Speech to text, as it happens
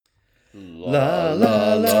La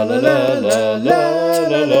la la la la la la la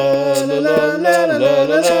la la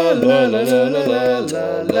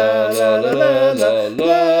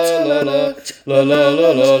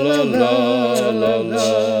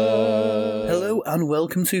Hello and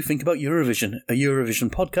welcome to Think About Eurovision, a Eurovision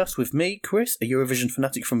podcast with me, Chris, a Eurovision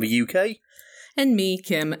fanatic from the UK. And me,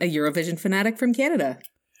 Kim, a Eurovision fanatic from Canada.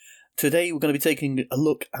 Today we're going to be taking a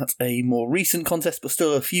look at a more recent contest, but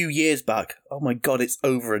still a few years back. Oh my god, it's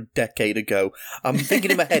over a decade ago. I'm thinking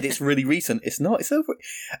in my head it's really recent. It's not. It's over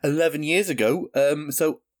 11 years ago.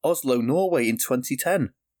 So Oslo, Norway in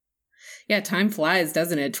 2010. Yeah, time flies,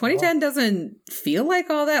 doesn't it? 2010 doesn't feel like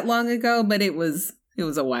all that long ago, but it was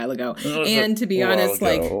a while ago. And to be honest,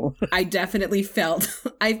 I definitely felt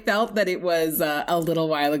that it was a little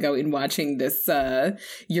while ago in watching this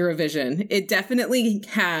Eurovision. It definitely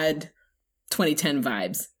had 2010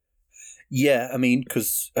 vibes. Yeah, I mean,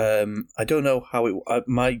 because I don't know how it...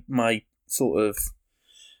 my sort of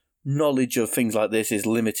knowledge of things like this is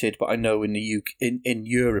limited, but I know in the UK, in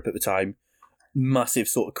Europe at the time, massive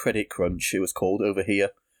sort of credit crunch, it was called over here,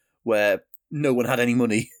 where no one had any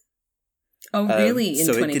money. Oh, really? In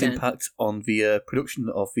so 2010? It did impact on the production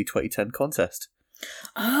of the 2010 contest.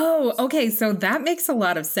 Oh, okay. So that makes a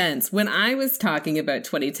lot of sense. When I was talking about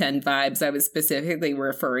 2010 vibes, I was specifically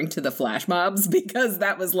referring to the flash mobs because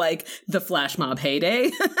that was like the flash mob heyday.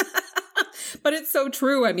 But it's so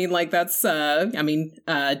true. I mean, like that's,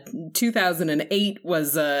 2008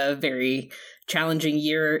 was a very challenging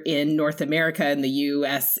year in North America and the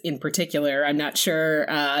US in particular. I'm not sure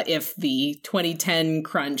if the 2010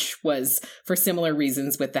 crunch was for similar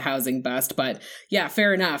reasons with the housing bust, but yeah,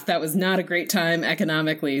 fair enough. That was not a great time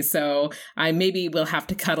economically. So I maybe will have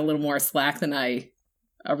to cut a little more slack than I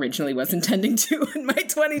originally was intending to in my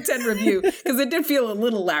 2010 review because it did feel a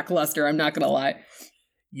little lackluster. I'm not going to lie.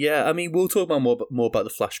 Yeah, I mean, we'll talk about more about the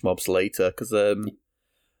flash mobs later, because,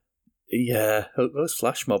 yeah, those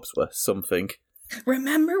flash mobs were something.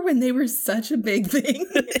 Remember when they were such a big thing?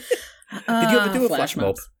 Did you ever do a flash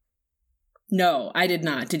mob? No, I did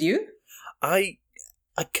not. Did you? I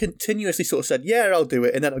continuously sort of said, yeah, I'll do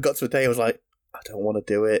it, and then I got to a day I was like, I don't want to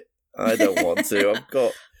do it. I don't want to. I've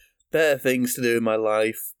got better things to do in my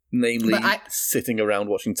life, namely sitting around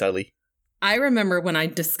watching telly. I remember when I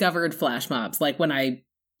discovered flash mobs, like when I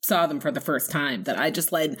saw them for the first time, that I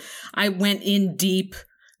went in deep,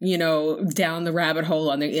 down the rabbit hole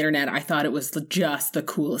on the internet. I thought it was just the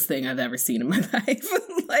coolest thing I've ever seen in my life.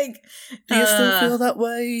 Do you still feel that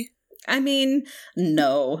way? I mean,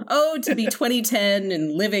 no. Oh, to be 2010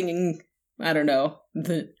 and living in, I don't know,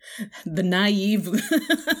 the naive,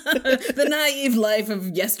 the naive life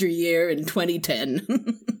of yesteryear in 2010.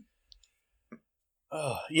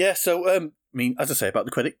 Oh, yeah, so, as I say, about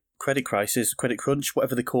the credit crisis, credit crunch,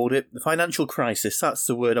 whatever they called it, the financial crisis, that's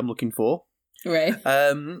the word I'm looking for. Right.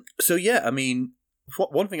 So, yeah, I mean,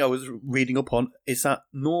 one thing I was reading up on is that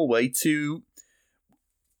Norway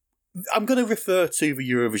I'm going to refer to the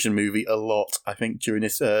Eurovision movie a lot, I think, during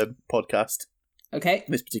this podcast. Okay.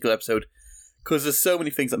 This particular episode, because there's so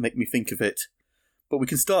many things that make me think of it. But we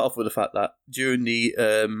can start off with the fact that during the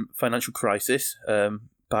financial crisis,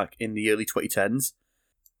 back in the early 2010s,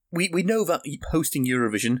 we know that hosting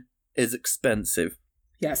Eurovision is expensive.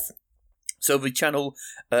 Yes. So the channel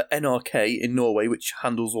NRK in Norway, which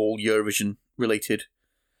handles all Eurovision-related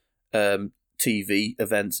TV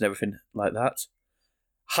events and everything like that,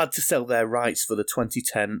 had to sell their rights for the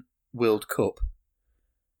 2010 World Cup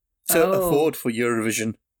to afford for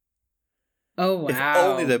Eurovision. Oh, wow. If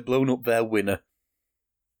only they'd blown up their winner.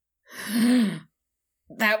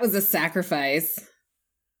 That was a sacrifice.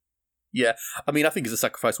 Yeah, I mean, I think it's a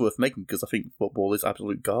sacrifice worth making because I think football is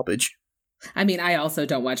absolute garbage. I mean, I also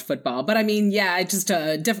don't watch football, but I mean, yeah, it's just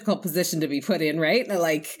a difficult position to be put in, right?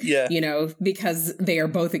 Because they are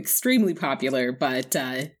both extremely popular, but,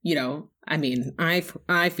 I mean, I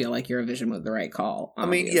feel like Eurovision was the right call.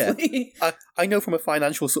 Obviously. I mean, yeah, I know from a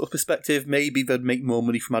financial sort of perspective, maybe they'd make more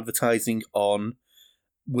money from advertising on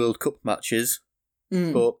World Cup matches,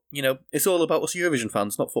 but, it's all about us Eurovision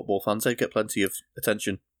fans, not football fans. They get plenty of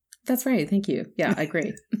attention. That's right. Thank you. Yeah, I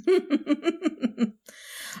agree.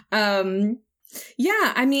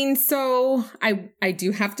 Yeah, I mean, so I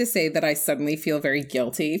do have to say that I suddenly feel very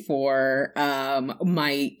guilty for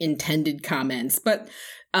my intended comments. But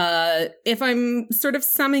if I'm sort of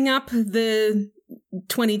summing up the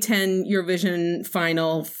 2010 Eurovision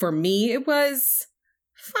final, for me, it was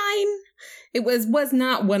fine. It was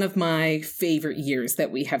not one of my favorite years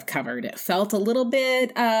that we have covered. It felt a little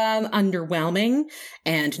bit underwhelming,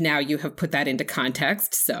 and now you have put that into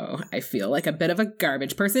context, so I feel like a bit of a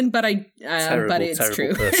garbage person, but it's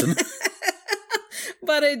true. Person.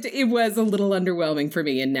 But it was a little underwhelming for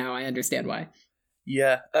me, and now I understand why.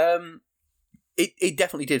 Yeah, it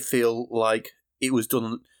definitely did feel like it was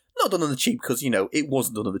not done on the cheap, because, it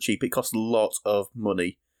wasn't done on the cheap. It cost a lot of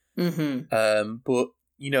money. Mm-hmm. But,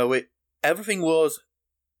 everything was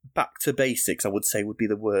back to basics, I would say, would be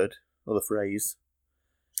the word or the phrase.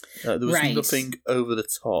 There was nothing over the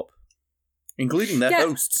top, including their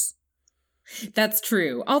hosts. That's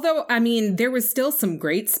true. Although, I mean, there was still some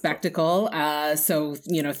great spectacle. So,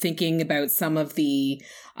 thinking about some of the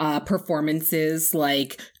performances,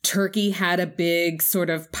 like Turkey had a big sort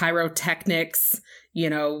of pyrotechnics,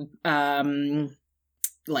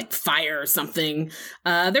 like fire or something.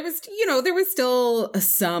 There was still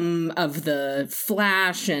some of the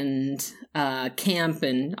flash and camp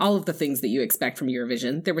and all of the things that you expect from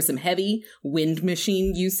Eurovision. There was some heavy wind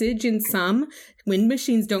machine usage in some. Wind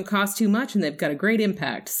machines don't cost too much, and they've got a great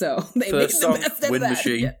impact. So they make the best of wind that.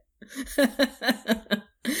 Machine.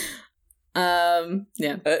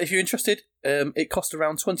 Yeah. If you're interested, it cost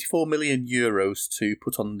around 24 million euros to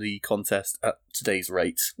put on the contest at today's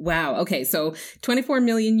rate. Wow. Okay, so 24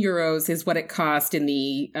 million euros is what it cost in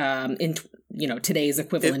the today's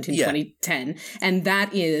equivalent in 2010, and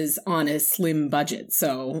that is on a slim budget.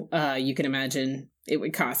 So you can imagine it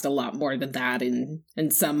would cost a lot more than that in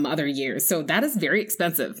some other years. So that is very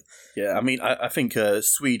expensive. Yeah, I mean, I think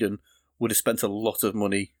Sweden would have spent a lot of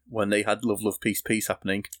money when they had Love, Love, Peace, Peace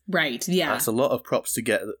happening. Right, yeah. That's a lot of props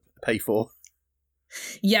to pay for.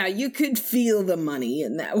 Yeah, you could feel the money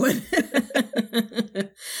in that one.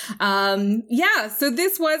 So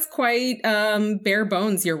this was quite bare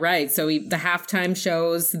bones, you're right. So the halftime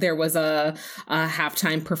shows, there was a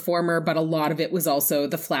halftime performer, but a lot of it was also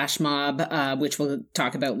the flash mob, which we'll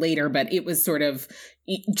talk about later, but it was sort of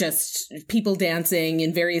just people dancing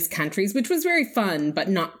in various countries, which was very fun, but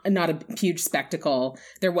not a huge spectacle.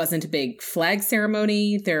 There wasn't a big flag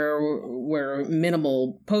ceremony. There were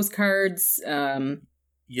minimal postcards.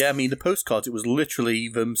 Yeah, I mean, the postcards, it was literally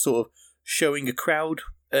them sort of showing a crowd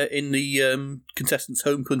in the contestants'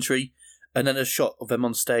 home country, and then a shot of them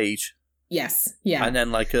on stage. Yes, yeah. And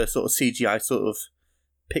then like a sort of CGI sort of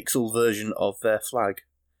pixel version of their flag.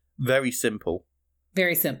 Very simple.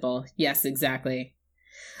 Very simple. Yes, exactly.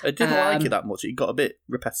 I didn't like it that much. It got a bit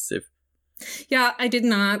repetitive. Yeah, I did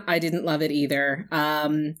not. I didn't love it either.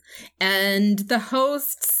 And the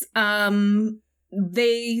hosts,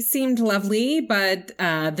 they seemed lovely, but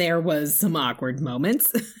there was some awkward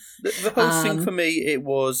moments. The hosting for me, it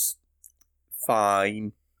was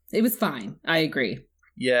fine. It was fine. I agree.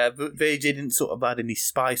 Yeah, but they didn't sort of add any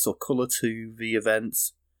spice or colour to the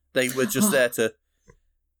events. They were just there to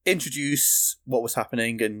introduce what was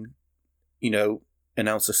happening and,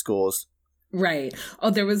 announce the scores. Right. Oh,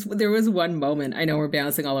 there was one moment. I know we're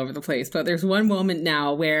bouncing all over the place, but there's one moment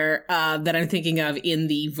now where that I'm thinking of in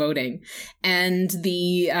the voting, and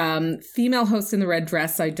the female host in the red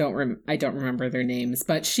dress. I don't remember their names,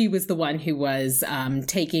 but she was the one who was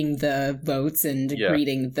taking the votes and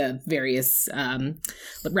greeting the various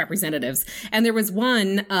representatives. And there was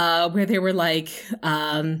one where they were like,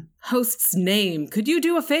 "Host's name. Could you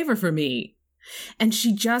do a favor for me?" And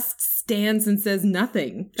she just stands and says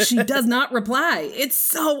nothing. She does not reply. It's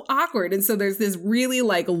so awkward. And so there's this really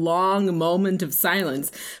long moment of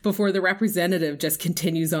silence before the representative just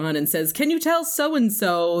continues on and says, "Can you tell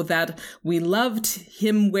so-and-so that we loved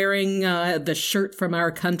him wearing the shirt from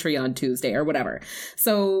our country on Tuesday," or whatever.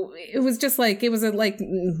 So it was just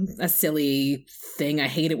a silly thing. I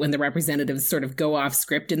hate it when the representatives sort of go off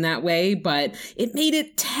script in that way, but it made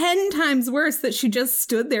it 10 times worse that she just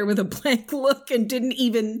stood there with a blank look and didn't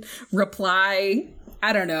even reply.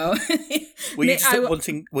 I don't know. Were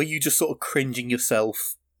you just sort of cringing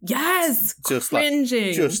yourself? Yes, just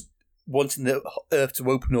cringing. Just wanting the earth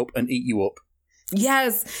to open up and eat you up.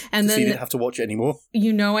 Yes, and then so you didn't have to watch it anymore.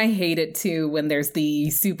 I hate it too when there's the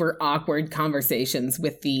super awkward conversations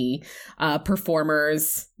with the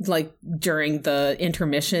performers, like during the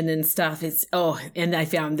intermission and stuff. And I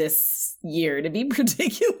found this year to be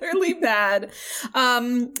particularly bad.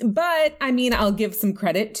 But I mean, I'll give some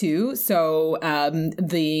credit too. So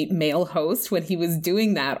the male host, when he was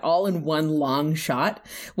doing that all in one long shot,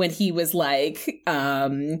 when he was like,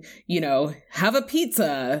 have a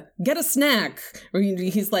pizza, get a snack. Or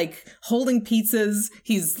he's like holding pizzas.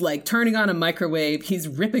 He's like turning on a microwave. He's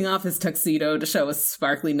ripping off his tuxedo to show a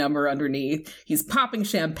sparkly number underneath. He's popping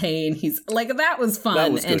champagne. He's like, that was fun.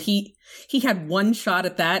 That was good. And he had one shot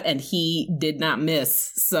at that and he did not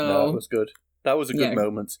miss. So no, that was good. That was a good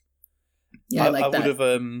moment. Yeah, I like that. I would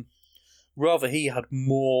have rather he had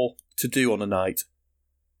more to do on a night.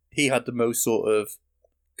 He had the most sort of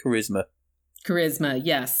charisma. Charisma,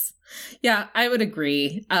 yes. Yeah, I would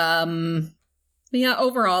agree. Yeah,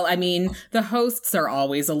 overall, I mean, the hosts are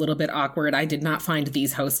always a little bit awkward. I did not find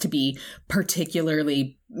these hosts to be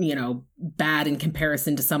particularly, bad in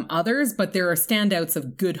comparison to some others, but there are standouts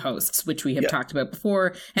of good hosts, which we have talked about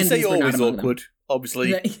before. And you say these were always not among awkward. Them.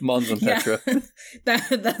 Obviously, Mons and Petra.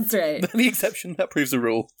 That's right. The exception, that proves the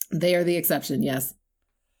rule. They are the exception, yes.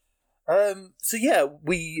 So yeah,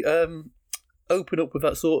 we open up with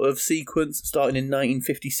that sort of sequence starting in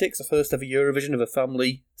 1956, the first ever Eurovision of a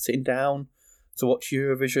family sitting down to watch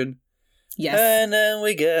Eurovision. Yes. And then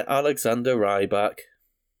we get Alexander Rybak.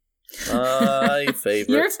 My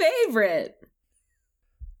favourite. Your favourite.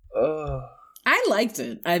 Oh. I liked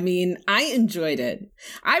it. I mean, I enjoyed it.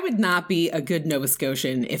 I would not be a good Nova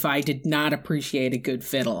Scotian if I did not appreciate a good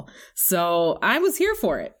fiddle. So I was here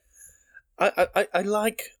for it. I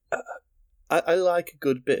like a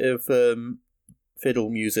good bit of fiddle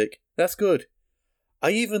music. That's good.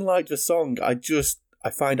 I even like the song. I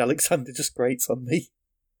find Alexander just grates on me.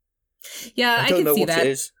 Yeah, I don't can know see what that. it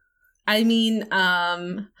is. I mean,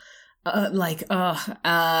 I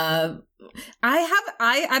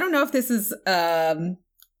don't know if this is I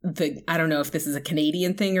don't know if this is a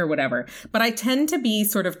Canadian thing or whatever, but I tend to be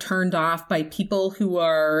sort of turned off by people who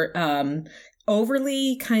are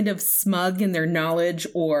overly kind of smug in their knowledge,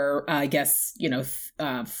 or I guess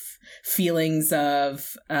feelings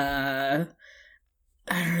of I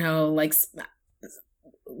don't know,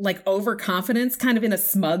 like overconfidence, kind of in a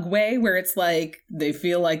smug way, where it's like they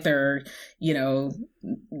feel like their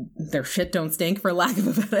shit don't stink, for lack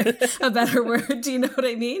of a better word. Do you know what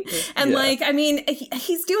I mean? And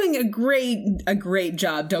he's doing a great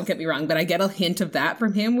job, don't get me wrong, but I get a hint of that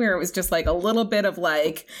from him, where it was just like a little bit of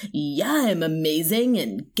like, yeah, I'm amazing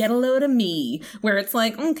and get a load of me, where it's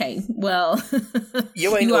like, okay, well,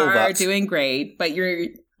 you ain't you all are that. doing great, but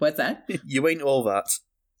what's that? You ain't all that.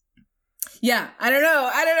 Yeah, I don't know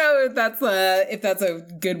if that's a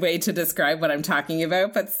good way to describe what I'm talking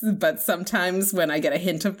about, but sometimes when I get a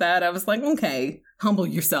hint of that, I was like, okay, humble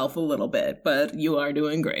yourself a little bit, but you are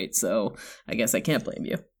doing great, so I guess I can't blame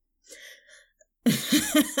you.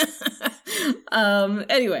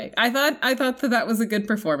 Anyway, I thought that was a good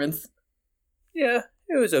performance. Yeah,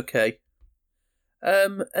 it was okay.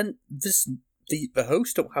 And the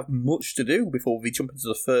hosts don't have much to do before we jump into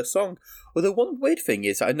the first song. Although one weird thing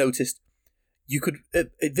is, I noticed you could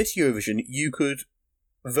at this Eurovision you could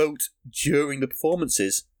vote during the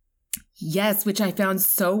performances. Yes, which I found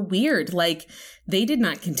so weird. Like, they did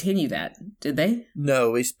not continue that, did they?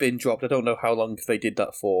 No, it's been dropped. I don't know how long they did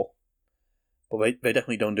that for, but they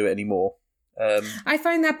definitely don't do it anymore. I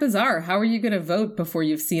find that bizarre. How are you going to vote before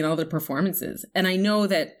you've seen all the performances? And I know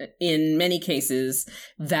that in many cases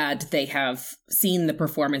that they have seen the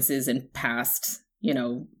performances in past,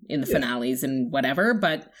 in the finales and whatever,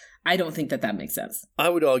 but I don't think that makes sense. I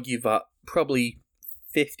would argue that probably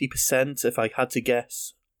 50%, if I had to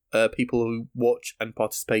guess, people who watch and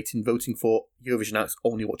participate in voting for Eurovision acts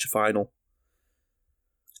only watch a final.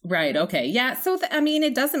 Right, okay. Yeah, so,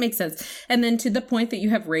 it doesn't make sense. And then to the point that you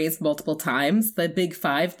have raised multiple times, the Big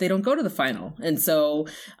Five, they don't go to the final. And so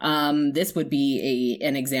this would be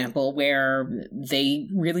an example where they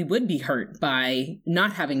really would be hurt by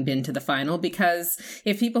not having been to the final, because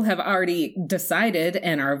if people have already decided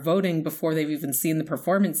and are voting before they've even seen the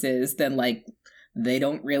performances, then, they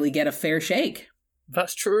don't really get a fair shake.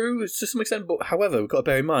 That's true, to some extent, but however, we've got to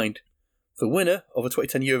bear in mind, the winner of the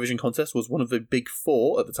 2010 Eurovision contest was one of the big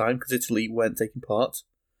four at the time, because Italy weren't taking part.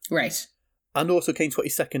 Right. And also came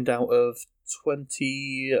 22nd out of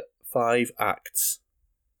 25 acts.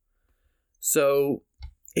 So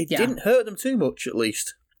it didn't hurt them too much, at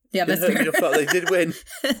least. Yeah, that's fair. The fact they did win.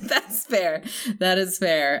 That's fair. That is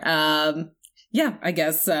fair. Yeah, I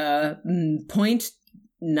guess point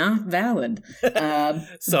not valid.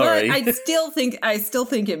 Sorry. But I still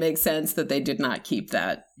think it makes sense that they did not keep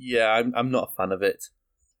that. Yeah, I'm not a fan of it.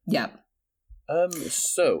 Yeah.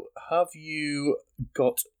 So have you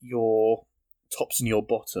got your tops and your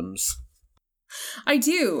bottoms? I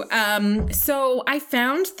do. So I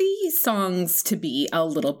found the songs to be a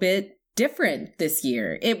little bit different this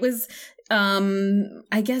year. It was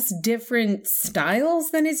I guess different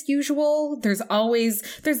styles than is usual. There's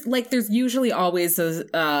usually always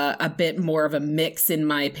a bit more of a mix, in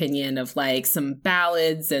my opinion, of some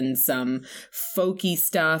ballads and some folky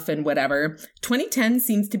stuff and whatever. 2010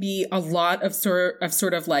 seems to be a lot of sort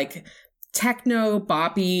of techno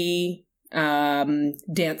boppy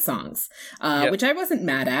dance songs, which I wasn't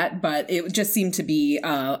mad at, but it just seemed to be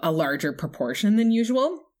a larger proportion than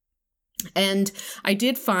usual. And I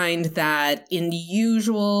did find that in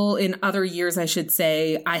other years, I should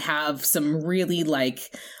say, I have some really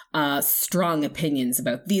strong opinions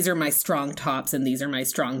about these are my strong tops and these are my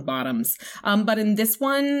strong bottoms. But in this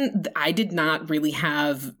one, I did not really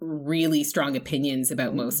have really strong opinions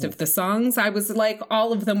about most of the songs. I was like,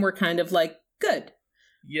 all of them were kind of like, good.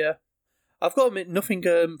 Yeah. I've got to admit, nothing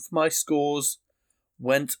for my scores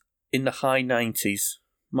went in the high 90s.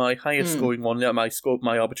 My highest scoring one, my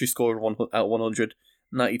arbitrary score of 1 out of 100,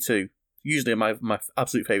 92. Usually my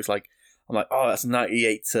absolute favourites, like, I'm like, oh, that's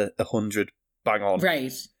 98 to 100, bang on.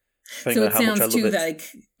 Right. Depending So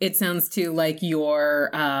it sounds too like you're,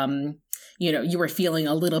 you were feeling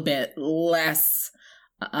a little bit less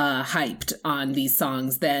hyped on these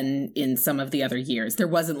songs than in some of the other years. There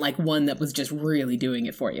wasn't like one that was just really doing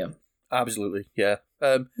it for you. Absolutely, yeah.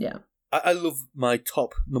 Yeah. I love my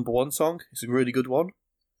top number one song. It's a really good one.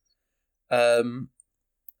 And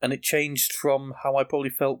it changed from how I probably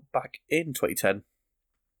felt back in 2010.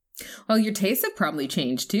 Well, your tastes have probably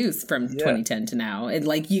changed too from 2010 to now. And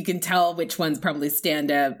like you can tell which ones probably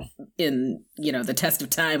stand up in, the test of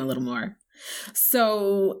time a little more.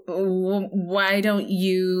 So why don't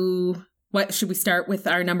should we start with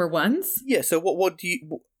our number ones? Yeah, so what do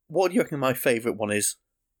you reckon my favourite one is?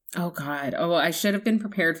 Oh God. Oh, I should have been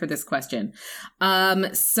prepared for this question.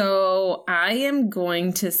 So I am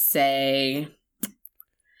going to say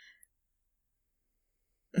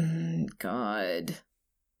God.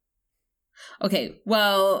 Okay,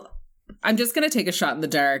 well, I'm just going to take a shot in the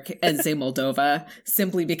dark and say Moldova,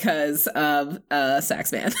 simply because of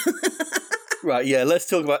Saxman. Right, yeah, let's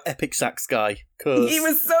talk about Epic Sax Guy. He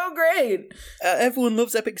was so great! Everyone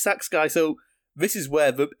loves Epic Sax Guy, so this is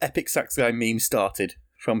where the Epic Sax Guy meme started.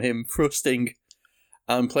 From him thrusting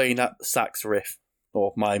and playing that sax riff,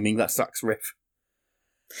 or miming that sax riff.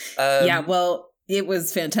 Yeah, well, it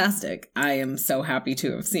was fantastic. I am so happy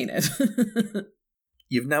to have seen it.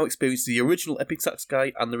 You've now experienced the original Epic Sax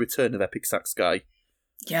Guy and the return of Epic Sax Guy.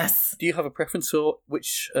 Yes. Do you have a preference for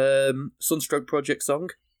which Sunstroke Project song?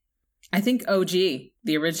 I think OG,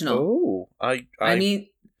 the original. Oh, I mean,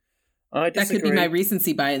 I disagree. That could be my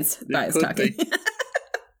recency bias talking.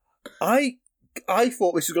 I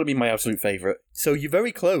thought this was going to be my absolute favourite, so you're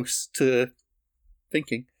very close to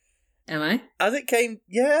thinking. Am I? As it came,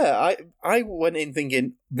 yeah, I went in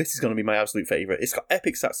thinking, this is going to be my absolute favourite. It's got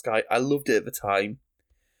Epic Sax Guy. I loved it at the time.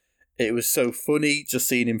 It was so funny just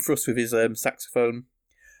seeing him thrust with his saxophone.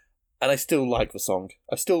 And I still like the song.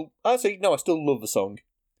 I still love the song.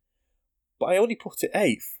 But I only put it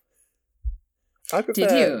 8th.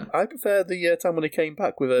 Did you? I prefer the time when he came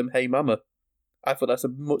back with Hey Mama. I thought that's a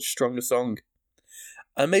much stronger song.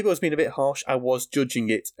 And maybe I was being a bit harsh. I was judging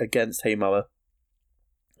it against Hey Mama.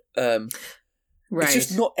 Right. It's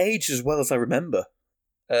just not aged as well as I remember.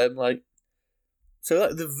 The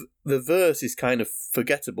verse is kind of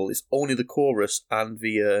forgettable. It's only the chorus and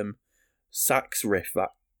the sax riff that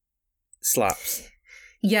slaps.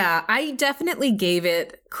 Yeah, I definitely gave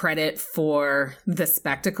it credit for the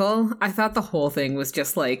spectacle. I thought the whole thing was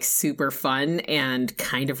just like super fun and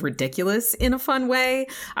kind of ridiculous in a fun way.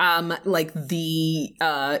 Like the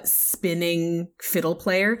spinning fiddle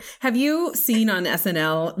player. Have you seen on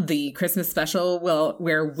SNL the Christmas special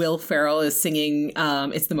where Will Ferrell is singing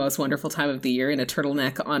It's the Most Wonderful Time of the Year in a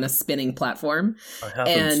turtleneck on a spinning platform? I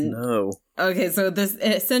haven't, no. Okay, so this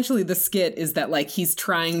essentially the skit is that like he's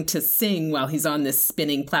trying to sing while he's on this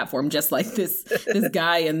spinning platform, just like this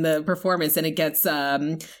guy in the performance, and it gets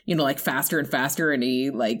like faster and faster, and he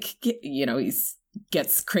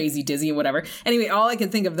gets crazy dizzy and whatever. Anyway, all I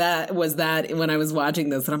could think of that was that when I was watching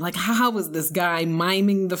this, and I'm like, how was this guy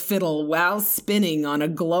miming the fiddle while spinning on a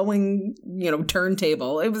glowing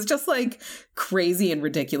turntable? It was just like crazy and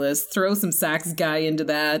ridiculous. Throw some sax guy into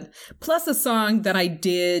that, plus a song that I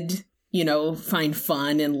did find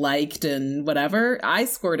fun and liked and whatever. I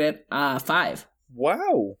scored it 5.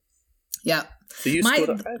 Wow. Yeah. So you scored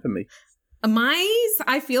a 5 for me.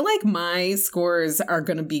 I feel like my scores are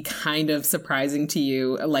going to be kind of surprising to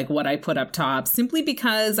you, like what I put up top, simply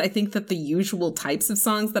because I think that the usual types of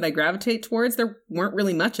songs that I gravitate towards, there weren't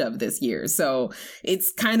really much of this year. So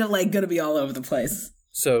it's kind of like going to be all over the place.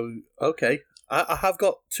 So, okay. I have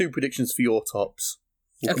got 2 predictions for your tops.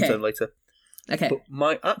 We'll come to them later. Okay. But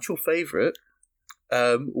my actual favourite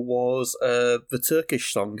was the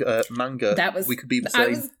Turkish song, Manga. We Could Be the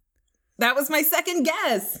Same. That was my second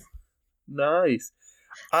guess. Nice.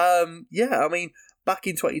 Yeah, I mean, back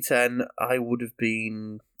in 2010, I would have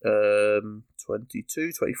been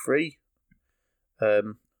 22, 23.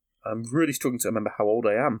 I'm really struggling to remember how old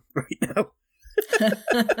I am right now.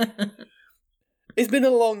 It's been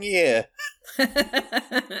a long year.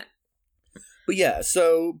 But yeah,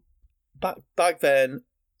 so back then,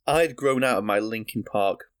 I'd grown out of my Linkin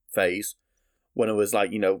Park phase, when I was like,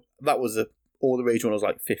 that was all the rage when I was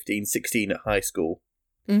like 15, 16 at high school.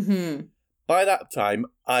 Mm-hmm. By that time,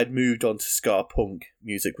 I'd moved on to ska punk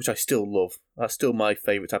music, which I still love. That's still my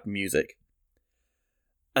favourite type of music.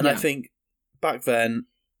 And I think back then,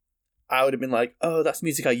 I would have been like, oh, that's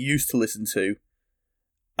music I used to listen to.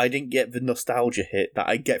 I didn't get the nostalgia hit that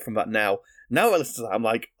I get from that now. Now I listen to that, I'm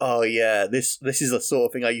like, oh yeah, this is the sort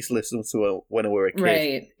of thing I used to listen to when I were a kid.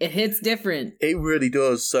 Right. It hits different. It really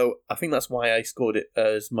does. So I think that's why I scored it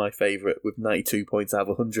as my favourite with 92 points out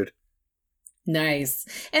of 100. Nice.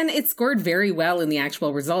 And it scored very well in the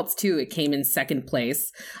actual results, too. It came in second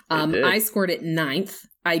place. I scored it 9th.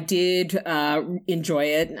 I did enjoy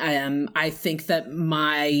it. I think that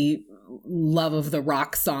my love of the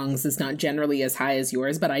rock songs is not generally as high as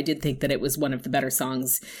yours, but I did think that it was one of the better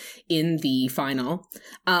songs in the final.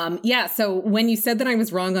 So when you said that I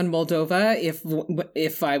was wrong on Moldova,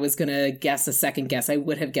 if I was going to guess a second guess, I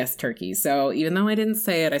would have guessed Turkey. So even though I didn't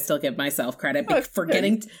say it, I still give myself credit for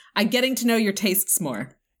getting to know your tastes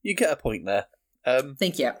more. You get a point there.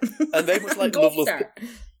 Thank you. And very much like Love,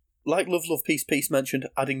 Love, Peace, Peace mentioned,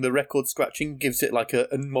 adding the record scratching gives it like a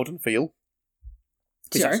modern feel.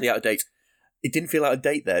 It's actually out of date. It didn't feel out of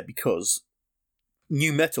date there because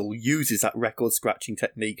new metal uses that record scratching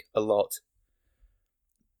technique a lot.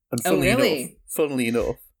 And funnily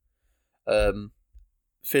enough,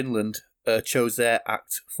 Finland chose their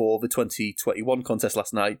act for the 2021 contest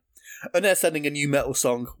last night, and they're sending a new metal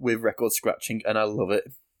song with record scratching, and I love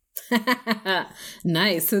it.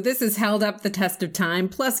 Nice. So this has held up the test of time,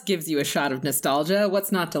 plus gives you a shot of nostalgia.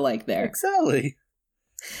 What's not to like there? Exactly.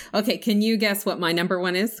 Okay, can you guess what my number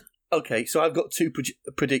one is? Okay, so I've got two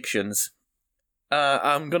predictions.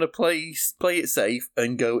 I'm going to play it safe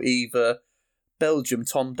and go either Belgium,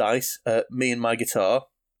 Tom Dice, Me and My Guitar,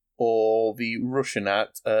 or the Russian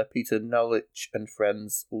act, Peter Knowledge and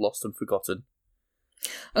Friends, Lost and Forgotten.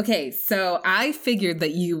 Okay, so I figured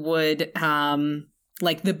that you would...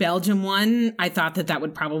 like the Belgium one, I thought that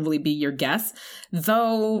would probably be your guess.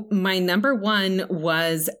 Though my number one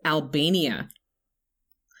was Albania.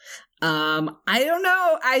 I don't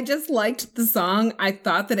know. I just liked the song. I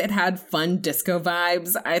thought that it had fun disco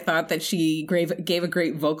vibes. I thought that she gave a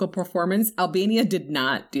great vocal performance. Albania did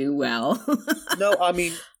not do well. No, I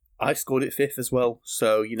mean, I scored it 5th as well.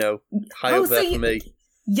 So, high up there for me.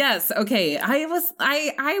 Yes. Okay. I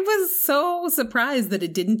was so surprised that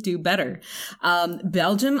it didn't do better.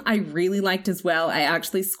 Belgium, I really liked as well. I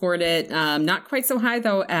actually scored it, not quite so high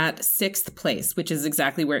though, at 6th place, which is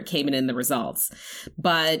exactly where it came in the results.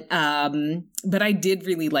 But I did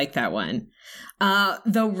really like that one.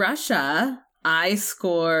 Though Russia, I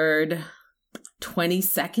scored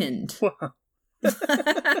 22nd. Wow.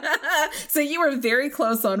 So you were very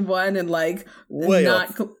close on one and like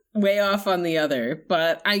way off on the other,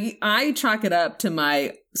 but I chalk it up to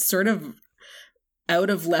my sort of out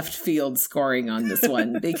of left field scoring on this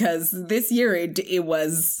one because this year it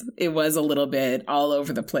was a little bit all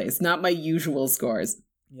over the place, not my usual scores.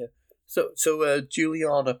 Yeah. So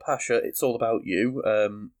Juliana Pasha, It's All About You,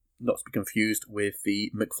 not to be confused with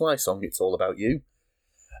the McFly song It's All About You,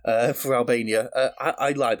 for Albania.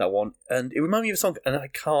 I like that one, and it reminded me of a song, and I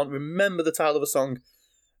can't remember the title of the song.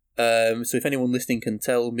 So if anyone listening can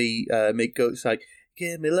tell me, make goats like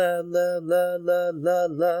give me love, love, love, love,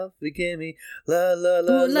 love, love, give me love, love,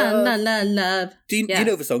 love, love. Do you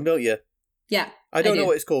know the song, don't you? Yeah, I don't know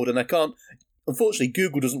what it's called, and I can't. Unfortunately,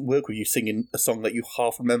 Google doesn't work with you singing a song that you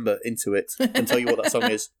half remember into it and tell you what that song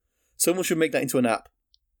is. Someone should make that into an app.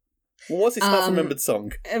 Well, what's this half remembered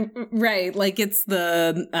song? Right, like it's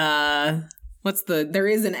the there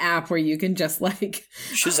is an app where you can just like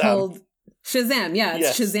Shazam. Shazam, yeah,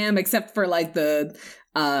 it's Shazam, except for like the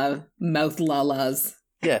mouth lalas.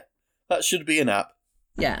 Yeah, that should be an app.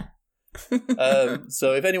 Yeah.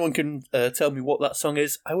 So if anyone can tell me what that song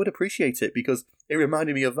is, I would appreciate it because it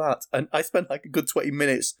reminded me of that. And I spent like a good 20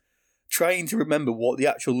 minutes trying to remember what the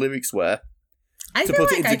actual lyrics were. I feel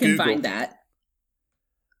like I can find that.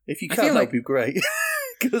 If you can, that'd be great.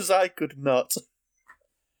 Because I could not.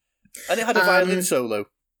 And it had a violin solo.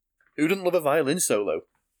 Who doesn't love a violin solo?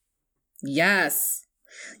 Yes.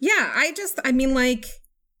 Yeah, I mean, like,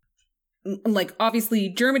 obviously,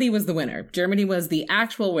 Germany was the winner. Germany was the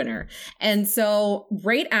actual winner. And so,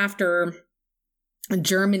 right after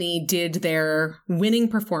Germany did their winning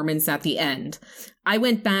performance at the end, I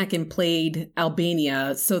went back and played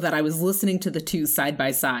Albania so that I was listening to the two side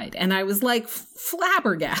by side. And I was, like,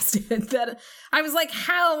 flabbergasted that I was like,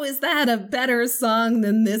 how is that a better song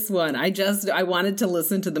than this one? I wanted to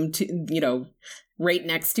listen to them, right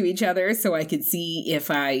next to each other so I could see if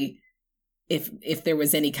there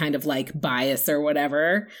was any kind of like bias or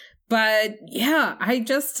whatever. But yeah, I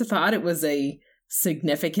just thought it was a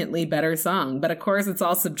significantly better song. But of course, it's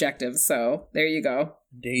all subjective. So there you go.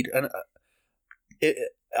 Indeed. And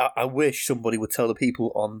I wish somebody would tell the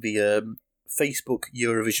people on the Facebook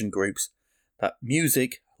Eurovision groups that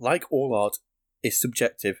music, like all art, is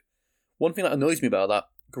subjective. One thing that annoys me about that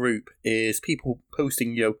group is people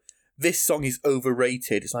posting, this song is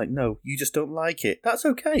overrated. It's like, no, you just don't like it. That's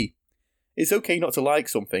okay. It's okay not to like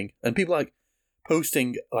something. And people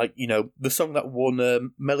posting, the song that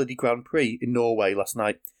won Melody Grand Prix in Norway last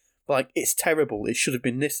night. It's terrible. It should have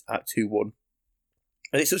been this Act 2 one.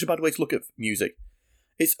 And it's such a bad way to look at music.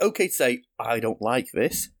 It's okay to say, I don't like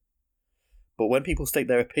this. But when people state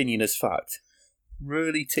their opinion as fact,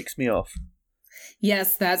 really ticks me off.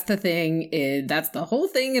 Yes, that's the thing. That's the whole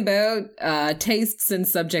thing about tastes and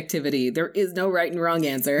subjectivity. There is no right and wrong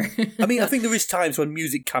answer. I think there is times when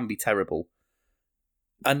music can be terrible.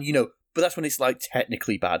 And, but that's when it's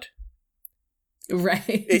technically bad. Right.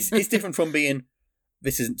 It's different from being,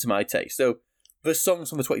 this isn't to my taste. So the songs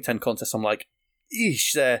from the 2010 contest, I'm like,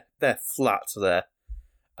 eesh, they're flat there.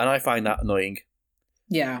 And I find that annoying.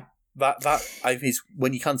 Yeah. That is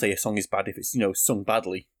when you can say a song is bad if it's, sung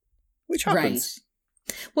badly. Which happens.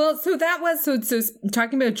 Right. Well, so that was so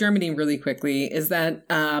talking about Germany really quickly is that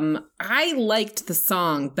I liked the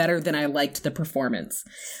song better than I liked the performance.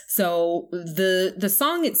 So the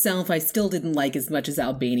song itself I still didn't like as much as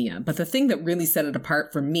Albania, but the thing that really set it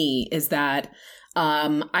apart for me is that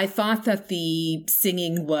I thought that the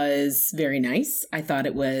singing was very nice. I thought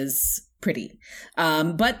it was pretty.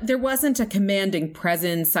 But there wasn't a commanding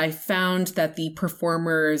presence. I found that the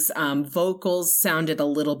performers' vocals sounded a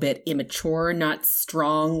little bit immature, not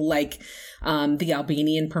strong like the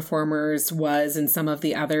Albanian performers was and some of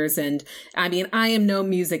the others. And I am no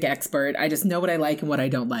music expert. I just know what I like and what I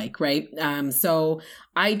don't like, right? So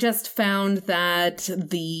I just found that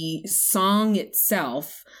the song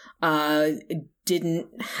itself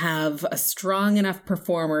didn't have a strong enough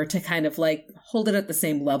performer to kind of hold it at the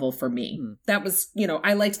same level for me. That was,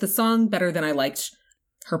 I liked the song better than I liked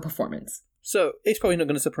her performance. So it's probably not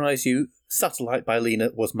going to surprise you. Satellite by Lena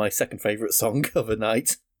was my second favourite song of the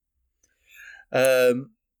night.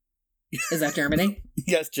 Is that Germany?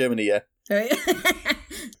 Yes, Germany, yeah.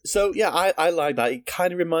 So yeah, I like that. It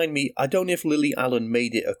kind of reminded me, I don't know if Lily Allen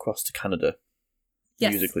made it across to Canada.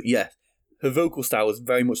 Yes. Musically. Yeah. Her vocal style was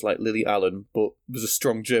very much like Lily Allen, but there's a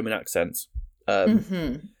strong German accent. But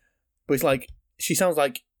it's she sounds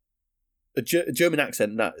like a German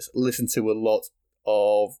accent that's listened to a lot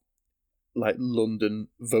of London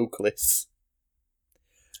vocalists.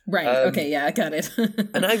 Right, okay, yeah, I got it.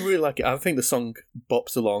 And I really like it. I think the song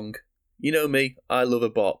bops along. You know me, I love a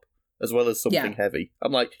bop, as well as something heavy.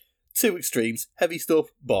 I'm two extremes, heavy stuff,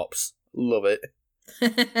 bops. Love it.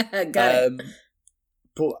 Got it.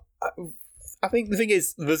 But I think the thing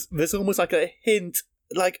is, there's almost a hint,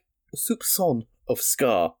 soupçon of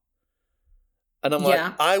ska. And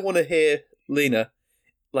I'm I want to hear Lena,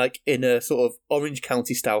 in a sort of Orange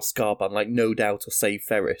County style ska band, No Doubt or Save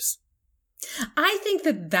Ferris. I think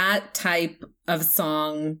that type of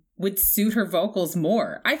song would suit her vocals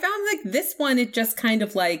more. I found this one, it just kind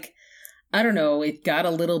of I don't know, it got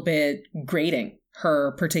a little bit grating,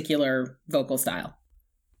 her particular vocal style.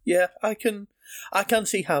 Yeah, I can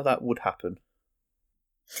see how that would happen.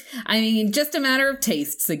 Just a matter of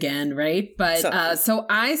tastes again, right? But so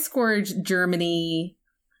I scored Germany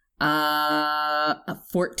a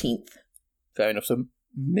 14th. Fair enough. So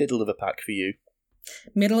middle of the pack for you.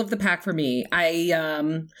 Middle of the pack for me.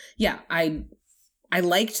 I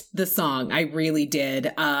liked the song. I really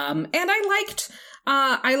did. And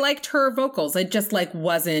I liked her vocals. It just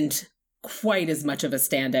wasn't quite as much of a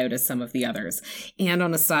standout as some of the others. And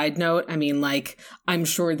on a side note, I'm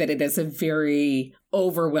sure that it is a very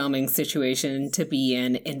overwhelming situation to be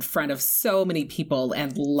in front of so many people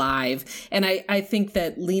and live. And I think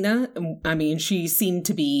that Lena, she seemed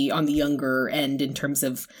to be on the younger end in terms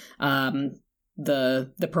of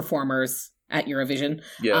the performers at Eurovision.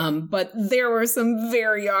 Yeah. But there were some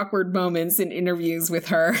very awkward moments in interviews with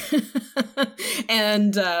her.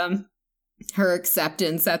 And her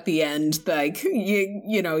acceptance at the end,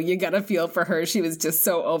 you gotta feel for her. She was just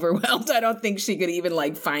so overwhelmed. I don't think she could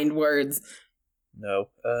even find words. No.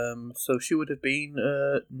 So she would have been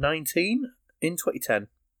 19 in 2010.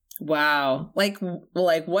 Wow.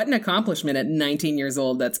 What an accomplishment at 19 years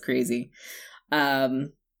old. That's crazy.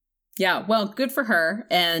 Yeah, well, good for her.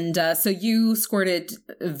 And so you scored it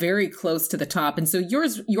very close to the top. And so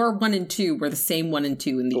your 1 and 2 were the same 1 and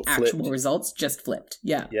 2 in the actual results, just flipped.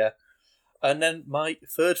 Yeah. Yeah. And then my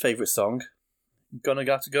third favourite song, gonna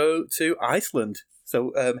got to go to Iceland.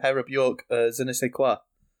 So Hera Björk, Je ne sais quoi.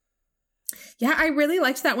 Yeah, I really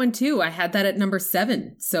liked that one too. I had that at number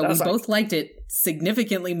 7. So we both liked it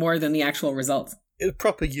significantly more than the actual results. It was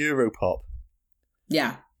proper Europop.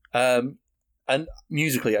 Yeah. And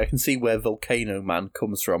musically, I can see where Volcano Man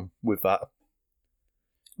comes from with that.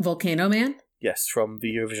 Volcano Man? Yes, from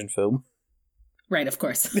the Eurovision film. Right, of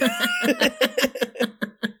course.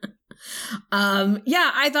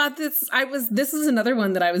 Yeah, I thought this was another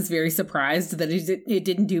one that I was very surprised that it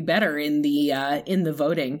didn't do better in the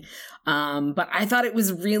voting. But I thought it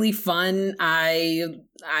was really fun. I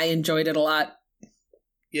enjoyed it a lot.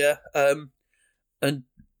 Yeah, and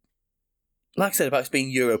like I said about it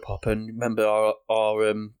being Europop, and remember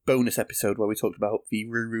our bonus episode where we talked about the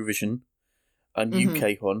Eurovision and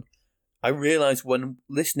UK one. I realised when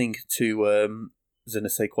listening to Je ne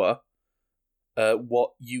sais quoi,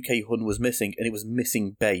 what UK Hun was missing, and it was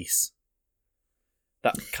missing bass.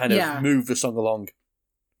 That kind of moved the song along.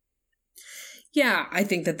 Yeah, I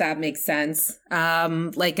think that makes sense.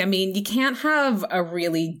 You can't have a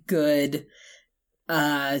really good,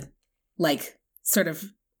 sort of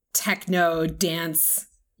techno dance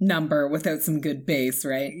number without some good bass,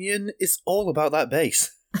 right? Ian, it's all about that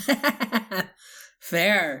bass.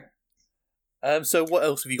 Fair. So what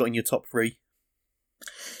else have you got in your top 3?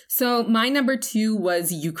 So my number 2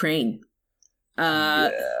 was Ukraine.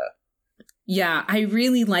 Yeah, I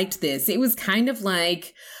really liked this. It was kind of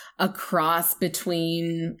like a cross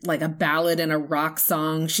between like a ballad and a rock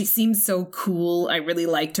song. She seems so cool. I really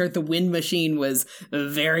liked her. The wind machine was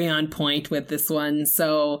very on point with this one.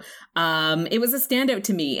 So it was a standout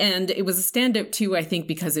to me. And it was a standout too, I think,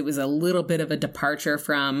 because it was a little bit of a departure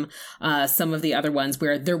from some of the other ones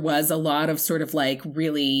where there was a lot of sort of like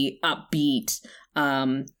really upbeat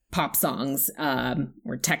pop songs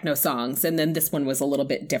or techno songs. And then this one was a little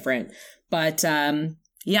bit different. But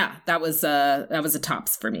yeah, that was a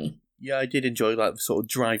tops for me. Yeah, I did enjoy like the sort of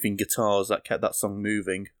driving guitars that kept that song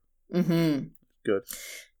moving. Mm-hmm. Good.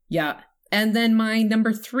 Yeah. And then my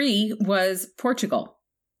number 3 was Portugal.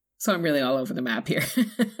 So I'm really all over the map here.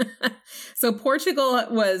 So Portugal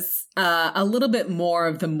was a little bit more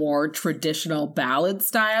of the more traditional ballad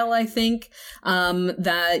style, I think,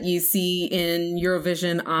 that you see in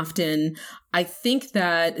Eurovision often. I think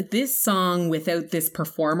that this song without this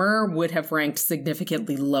performer would have ranked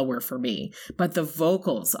significantly lower for me. But the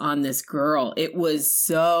vocals on this girl, it was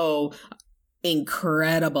so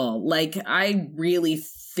incredible. Like, I really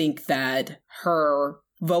think that her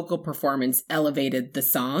vocal performance elevated the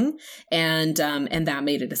song, and that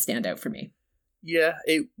made it a standout for me. Yeah,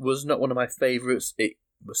 it was not one of my favourites. It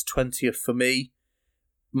was 20th for me.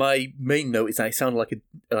 My main note is that it sounded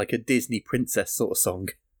like a Disney princess sort of song.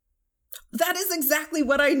 That is exactly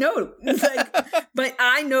what I note. But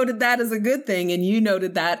I noted that as a good thing, and you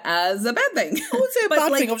noted that as a bad thing. I wouldn't say a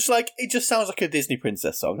bad thing. I'm just like, it just sounds like a Disney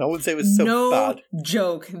princess song. I wouldn't say it was so bad. No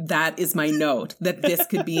joke. That is my note, that this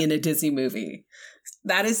could be in a Disney movie.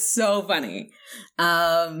 That is so funny.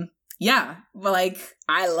 Yeah, like,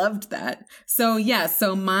 I loved that. So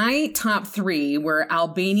my top 3 were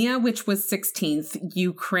Albania, which was 16th,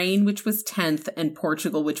 Ukraine, which was 10th, and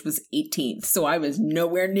Portugal, which was 18th. So I was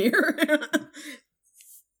nowhere near.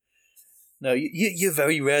 No, you're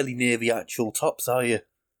very rarely near the actual tops, are you?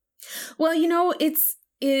 Well,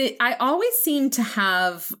 I always seem to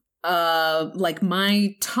have like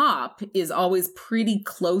my top is always pretty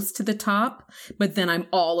close to the top, but then I'm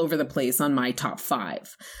all over the place on my top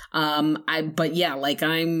 5. I'm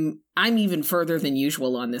even further than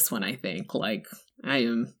usual on this one, I think. Like, I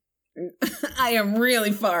am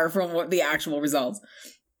really far from what the actual results.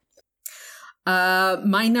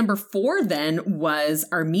 My number 4 then was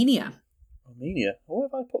Armenia. Armenia? Where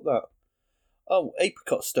have I put that? Oh,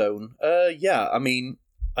 Apricot Stone. Yeah, I mean,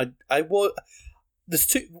 I was...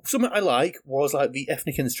 There's something I like was like the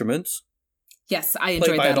ethnic instruments. Yes, I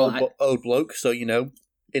enjoyed that a lot. Played by an old bloke, so,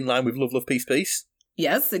 in line with Love, Love, Peace, Peace.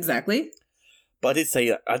 Yes, exactly. But I did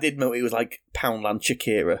say, I did know it was like Poundland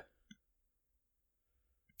Shakira.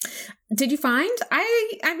 Did you find?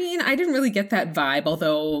 I mean, I didn't really get that vibe,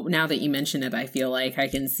 although now that you mention it, I feel like I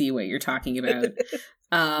can see what you're talking about.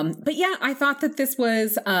 But yeah, I thought that this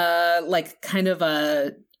was like kind of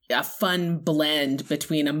a fun blend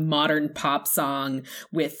between a modern pop song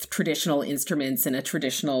with traditional instruments and a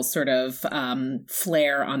traditional sort of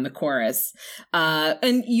flair on the chorus.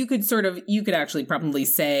 And you could actually probably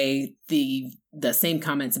say the same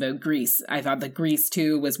comments about Greece. I thought that Greece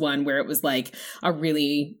too was one where it was like a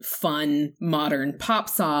really fun modern pop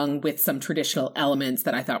song with some traditional elements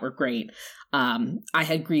that I thought were great. I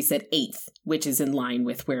had Greece at 8th, which is in line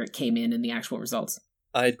with where it came in the actual results.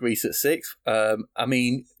 I had Greece at 6th. I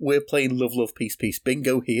mean, we're playing Love, Love, Peace, Peace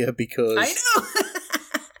bingo here because... I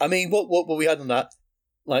know! I mean, what we had on that?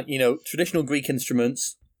 Like, traditional Greek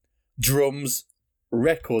instruments, drums,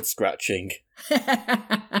 record scratching.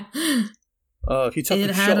 Oh, if you took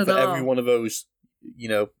a shot for every one of those,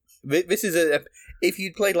 this is if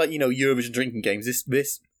you'd played like Eurovision drinking games,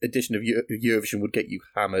 this edition of Eurovision would get you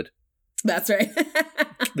hammered. That's right.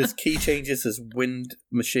 There's key changes, there's wind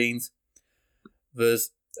machines,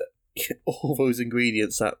 there's all those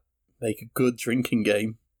ingredients that make a good drinking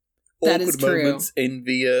game. That is true. Moments in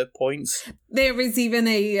the points. There was even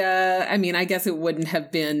I guess it wouldn't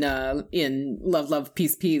have been in Love, Love,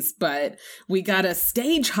 Peace, Peace, but we got a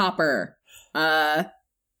stage hopper.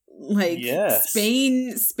 Yes.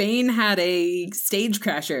 Spain had a stage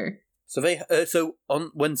crasher. So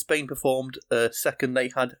when Spain performed second, they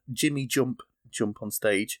had Jimmy Jump on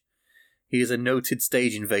stage. He is a noted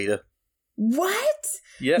stage invader. What?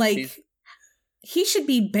 Yeah, he should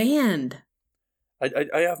be banned.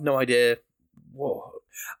 I have no idea. What?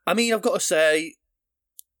 I mean, I've got to say,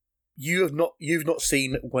 you've not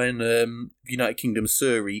seen when United Kingdom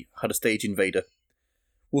Surrey had a stage invader.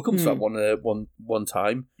 We'll come to that one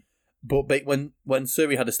time. But when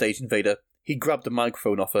Surrey had a stage invader, he grabbed the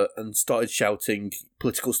microphone off her and started shouting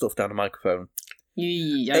political stuff down the microphone.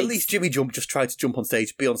 Yikes. At least Jimmy Jump just tried to jump on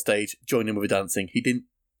stage, be on stage, join in with the dancing. He didn't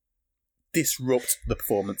disrupt the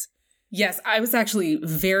performance. Yes, I was actually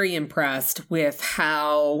very impressed with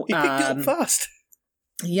how he picked it up fast.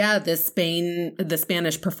 Yeah, the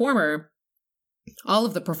Spanish performer, all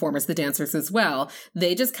of the performers, the dancers as well,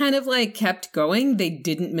 they just kind of kept going. They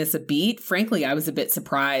didn't miss a beat. Frankly, I was a bit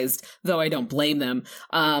surprised, though I don't blame them,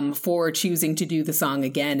 for choosing to do the song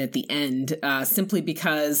again at the end, simply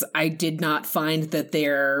because I did not find that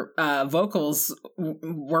their vocals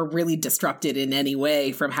were really disrupted in any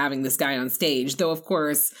way from having this guy on stage. Though, of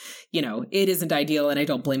course, it isn't ideal and I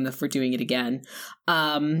don't blame them for doing it again.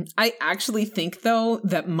 I actually think, though,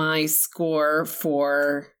 that my score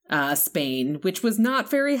for Spain, which was not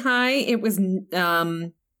very high. It was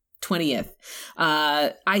 20th.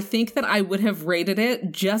 I think that I would have rated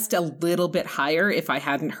it just a little bit higher if I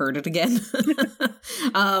hadn't heard it again.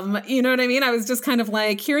 You know what I mean? I was just kind of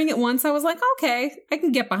hearing it once, I was like, okay, I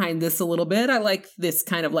can get behind this a little bit. I like this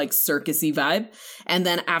kind of circusy vibe. And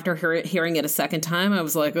then after hearing it a second time, I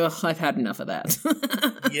was like, ugh, I've had enough of that.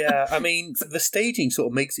 Yeah, I mean, the staging sort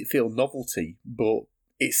of makes it feel novelty, but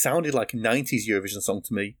it sounded like a 90s Eurovision song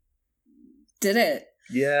to me. Did it?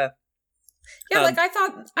 Yeah. Yeah, I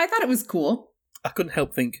thought it was cool. I couldn't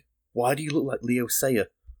help think, why do you look like Leo Sayer?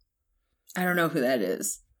 I don't know who that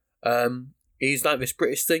is. He's like this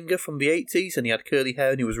British singer from the 80s, and he had curly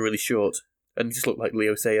hair and he was really short. And he just looked like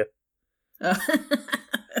Leo Sayer. And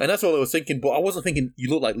that's all I was thinking, but I wasn't thinking,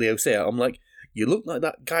 you look like Leo Sayer. I'm like, you look like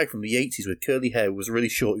that guy from the 80s with curly hair who was really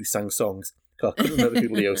short who sang songs. I couldn't remember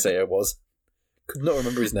who Leo Sayer was. Could not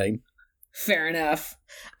remember his name. Fair enough.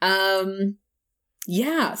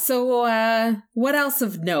 Yeah, so what else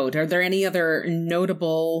of note? Are there any other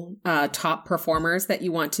notable top performers that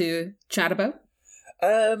you want to chat about?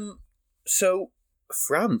 So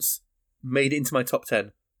France made it into my top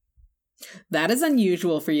 10. That is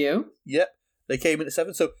unusual for you. Yep, they came in at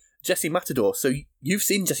 7. So Jessie Matador. So you've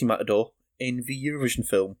seen Jessie Matador in the Eurovision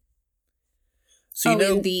film. So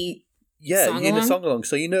in the song-along? In the song along.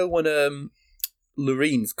 So when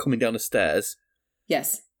Lorene's coming down the stairs.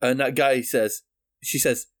 Yes. And that guy she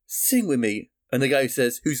says, sing with me. And the guy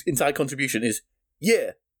says, whose entire contribution is,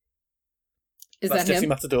 yeah. That's Jessie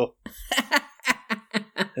Matador.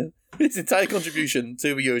 His entire contribution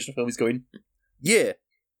to the Eurovision film is going, yeah.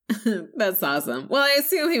 That's awesome. Well, I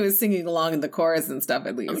assume he was singing along in the chorus and stuff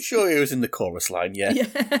at least. I'm sure he was in the chorus line, yeah.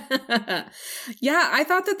 Yeah, I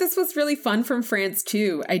thought that this was really fun from France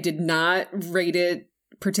too. I did not rate it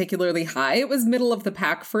particularly high. It was middle of the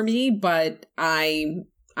pack for me, but I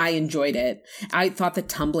enjoyed it. I thought the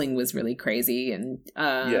tumbling was really crazy and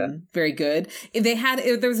very good.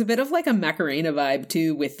 There was a bit of a Macarena vibe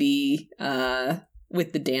too with the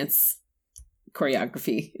dance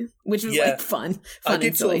choreography, which was fun. I did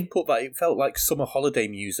and silly. sort of put that. It felt like summer holiday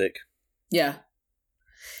music. Yeah,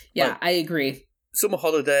 I agree. Summer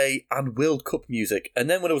holiday and World Cup music, and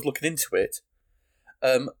then when I was looking into it,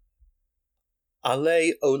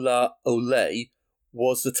 Allez Ola Ole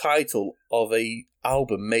was the title of a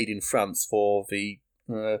album made in France for the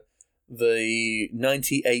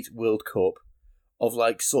 98 World Cup of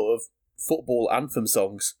sort of football anthem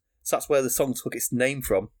songs. So that's where the song took its name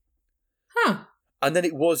from. Huh. And then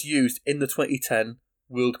it was used in the 2010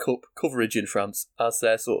 World Cup coverage in France as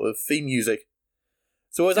their sort of theme music.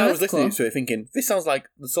 So as I was listening to it thinking, this sounds like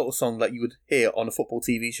the sort of song that you would hear on a football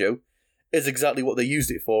TV show, is exactly what they used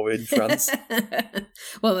it for in France.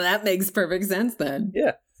 Well, that makes perfect sense then.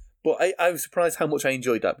 Yeah. But I was surprised how much I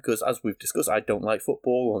enjoyed that because, as we've discussed, I don't like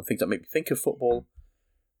football or things that make me think of football.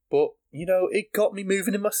 But, it got me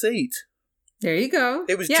moving in my seat. There you go.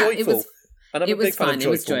 It was joyful. And I'm a big fan of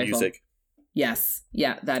joyful music. Yes.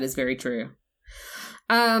 Yeah, that is very true.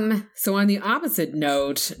 So on the opposite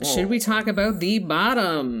note, should we talk about the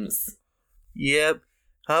bottoms? Yep.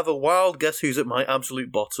 Have a wild guess who's at my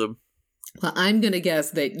absolute bottom. Well, I'm going to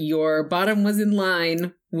guess that your bottom was in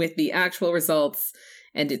line with the actual results,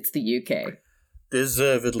 and it's the UK.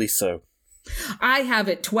 Deservedly so. I have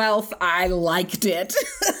it 12th. I liked it.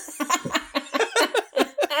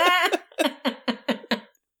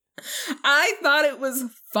 I thought it was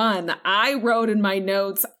fun. I wrote in my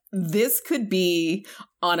notes, this could be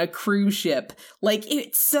on a cruise ship. Like,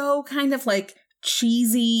 it's so kind of like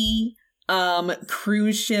cheesy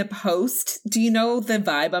cruise ship host. Do you know the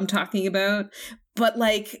vibe I'm talking about? But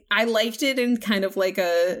like, I liked it in kind of like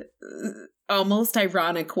a almost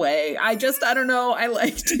ironic way. I don't know. I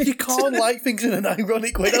liked it. You can't like things in an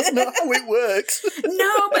ironic way. That's not how it works.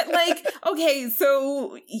 No, but like, okay,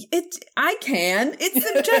 so I can. It's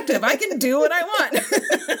subjective. I can do what I want.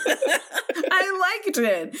 I liked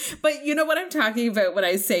it. But you know what I'm talking about when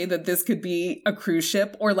I say that this could be a cruise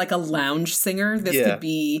ship or like a lounge singer. This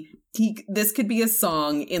could be a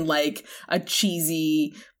song in like a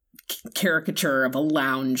cheesy caricature of a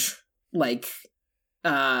lounge, like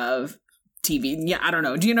TV. Yeah, I don't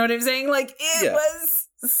know. Do you know what I'm saying? Like, it was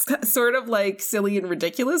sort of like silly and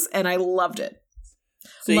ridiculous, and I loved it.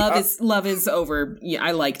 See, love is over. Yeah,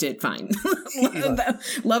 I liked it. Fine.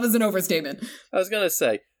 Love is an overstatement. I was gonna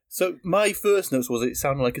say. So my first notes was it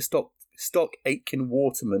sounded like a Stock Aitken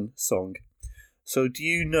Waterman song. So do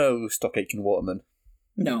you know Stock Aitken Waterman?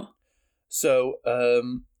 No. So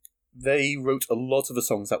they wrote a lot of the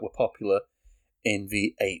songs that were popular in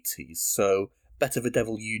the 80s. So Better the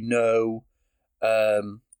Devil You Know,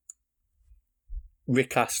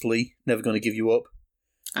 Rick Astley, Never Gonna Give You Up.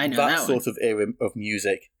 I know that sort of era of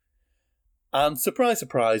music. And surprise,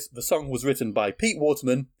 surprise, the song was written by Pete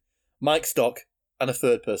Waterman, Mike Stock, and a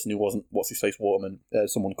third person who wasn't What's-His-Face Waterman,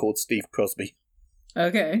 someone called Steve Crosby.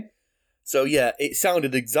 Okay. So yeah, it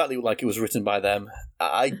sounded exactly like it was written by them.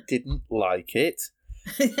 I didn't like it.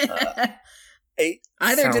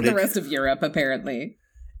 Either did the rest of Europe, apparently.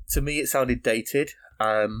 To me, it sounded dated.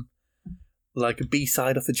 Like a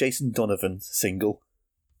B-side of a Jason Donovan single.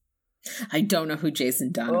 I don't know who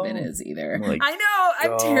Jason Donovan is either. I know, I'm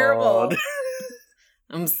God. terrible.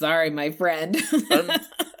 I'm sorry, my friend. And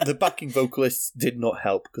the backing vocalists did not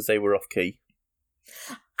help because they were off key.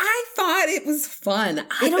 I thought it was fun.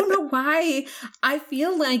 I don't know why. I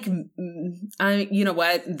feel like, you know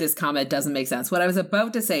what? This comment doesn't make sense. What I was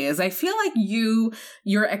about to say is I feel like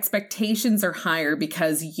your expectations are higher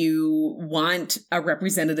because you want a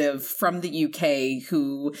representative from the UK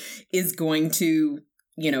who is going to,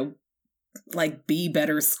 like be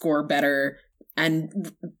better, score better,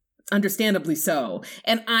 and understandably so.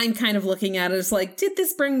 And I'm kind of looking at it as like, did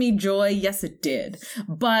this bring me joy? Yes, it did.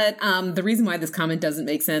 But the reason why this comment doesn't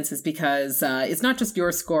make sense is because it's not just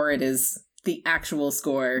your score, it is the actual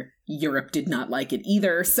score. Europe did not like it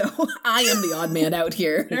either, so I am the odd man out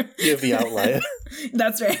here. You're the outlier.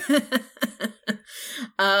 That's right.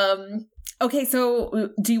 Okay,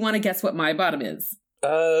 so do you want to guess what my bottom is?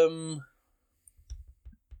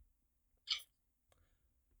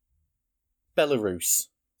 Belarus.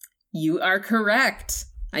 You are correct.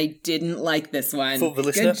 I didn't like this one. For the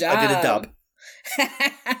listener, I did a dab.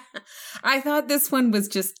 I thought this one was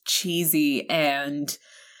just cheesy and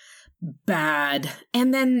bad.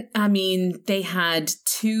 And then, they had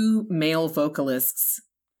two male vocalists.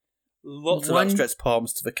 Lots of outstretched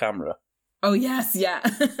palms to the camera. Oh, yes, yeah.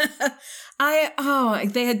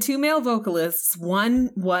 They had two male vocalists. One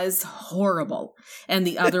was horrible, and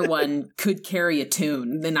the other one could carry a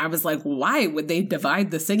tune. Then I was like, why would they divide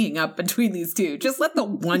the singing up between these two? Just let the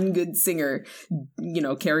one good singer,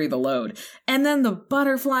 carry the load. And then the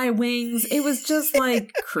butterfly wings, it was just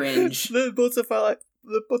like cringe. The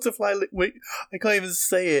butterfly wing, I can't even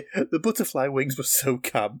say it. The butterfly wings were so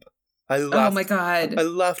camp. I laughed. Oh my God. I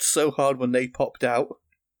laughed so hard when they popped out.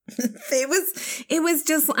 It was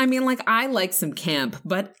just, I like some camp,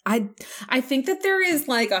 but I think that there is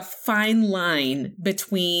like a fine line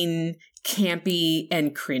between campy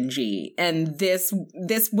and cringy, and this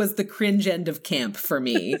was the cringe end of camp for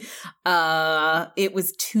me. It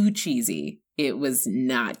was too cheesy. It was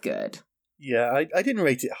not good. Yeah, I didn't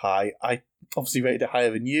rate it high. I obviously rated it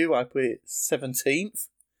higher than you. I put it 17th.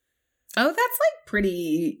 Oh, that's like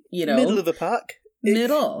pretty, middle of the pack.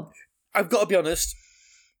 Middle. I've got to be honest,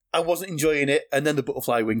 I wasn't enjoying it, and then the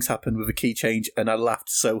butterfly wings happened with a key change, and I laughed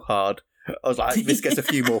so hard I was like, this gets a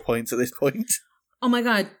few more points at this point. Oh my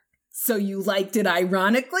god. So you liked it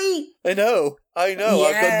ironically? I know.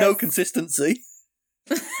 Yes. I've got no consistency.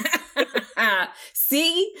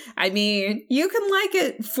 See? I mean, you can like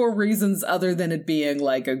it for reasons other than it being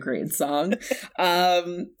like a great song.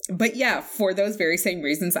 But yeah, for those very same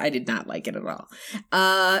reasons, I did not like it at all.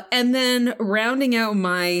 And then rounding out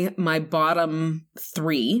my bottom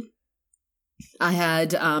three, I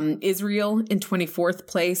had Israel in 24th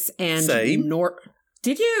place and Same.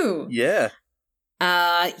 Did you? Yeah.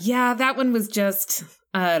 Yeah, that one was just,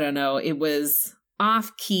 I don't know, it was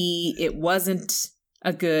off key. It wasn't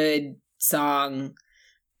a good song.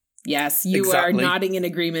 Yes, you Exactly. are nodding in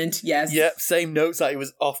agreement. Yes. Yep, same notes that it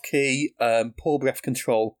was off key, poor breath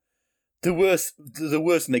control. The worst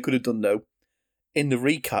thing they could have done though, in the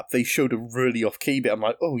recap, they showed a really off key bit. I'm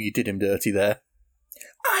like, oh, you did him dirty there.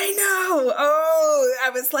 I know. Oh,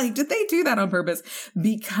 I was like, did they do that on purpose?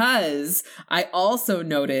 Because I also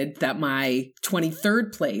noted that my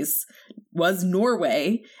 23rd place was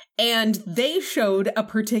Norway, and they showed a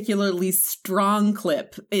particularly strong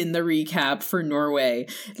clip in the recap for Norway.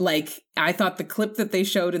 Like, I thought the clip that they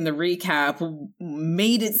showed in the recap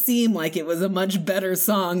made it seem like it was a much better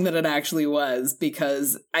song than it actually was,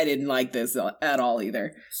 because I didn't like this at all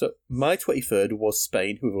either. So my 23rd was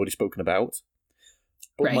Spain, who we've already spoken about.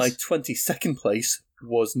 But Right. my 22nd place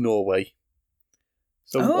was Norway.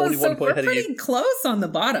 So Oh, only so 1 point we're ahead of you. pretty close on the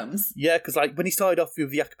bottoms. Yeah, because like when he started off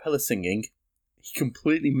with the a cappella singing, he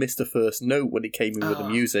completely missed the first note when it came in with the Oh.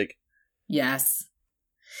 music. Yes.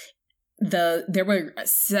 There were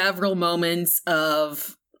several moments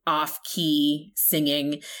of off-key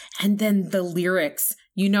singing, and then the lyrics.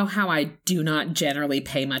 You know how I do not generally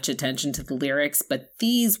pay much attention to the lyrics, but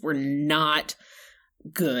these were not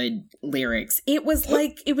good lyrics. It was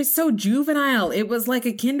so juvenile. It was like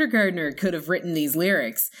a kindergartner could have written these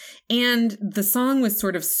lyrics. And the song was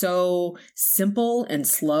sort of so simple and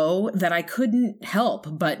slow that I couldn't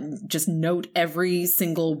help but just note every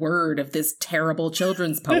single word of this terrible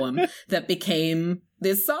children's poem that became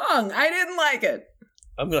this song. I didn't like it.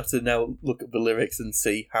 I'm going to have to now look at the lyrics and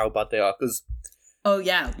see how bad they are, because... Oh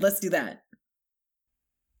yeah, let's do that.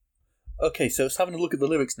 Okay, so it's having a look at the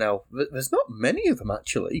lyrics now. There's not many of them,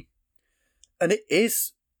 actually. And it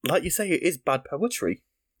is, like you say, it is bad poetry.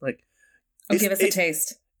 Like, Give us a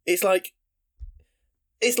taste. It's like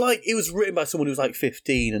it was written by someone who was like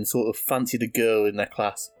 15 and sort of fancied a girl in their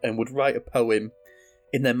class and would write a poem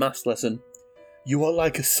in their maths lesson. You are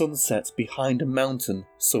like a sunset behind a mountain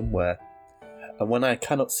somewhere. And when I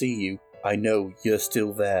cannot see you, I know you're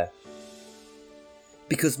still there.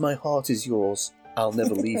 Because my heart is yours, I'll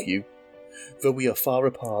never leave you. Though we are far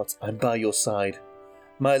apart, I'm by your side.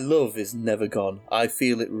 My love is never gone, I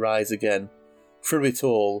feel it rise again. Through it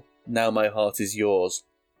all, now my heart is yours.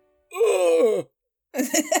 Ugh!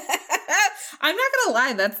 I'm not gonna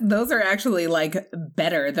lie, those are actually like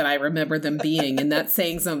better than I remember them being, and that's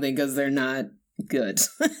saying something because they're not good.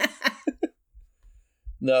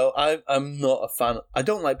 No, I'm not a fan. I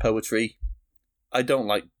don't like poetry. I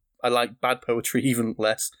like bad poetry even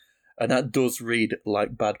less. And that does read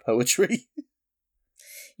like bad poetry.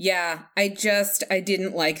 Yeah, I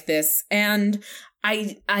didn't like this. And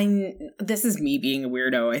this is me being a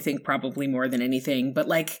weirdo, I think, probably more than anything. But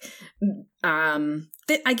like,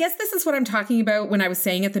 I guess this is what I'm talking about when I was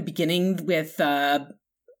saying at the beginning with, what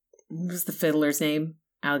was the fiddler's name?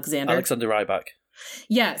 Alexander Rybak.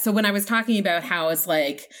 Yeah, so when I was talking about how it's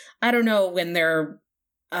like, I don't know, when they're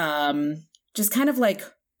just kind of like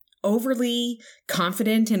overly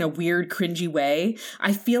confident in a weird, cringy way,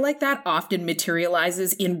 I feel like that often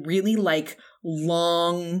materializes in really like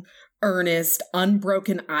long, earnest,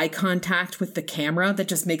 unbroken eye contact with the camera that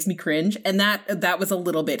just makes me cringe. And that was a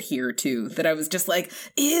little bit here too, that I was just like,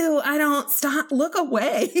 ew, look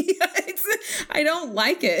away. I don't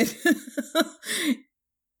like it.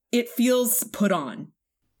 It feels put on.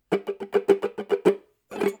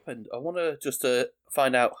 And I want to just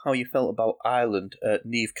find out how you felt about Ireland,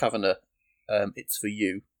 Niamh Kavanagh. It's for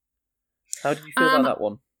you. How did you feel about that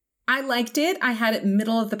one? I liked it. I had it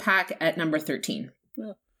middle of the pack at number 13.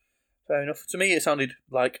 Yeah, fair enough. To me, it sounded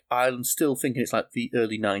like Ireland still thinking it's like the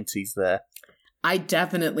early 90s there. I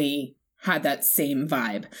definitely had that same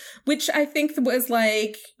vibe, which I think was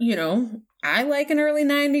like, I like an early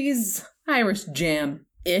 90s Irish jam.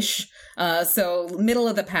 Ish. So middle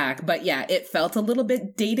of the pack. But yeah, it felt a little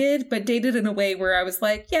bit dated, but dated in a way where I was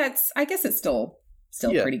like, yeah, I guess it's still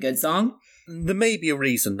a pretty good song. There may be a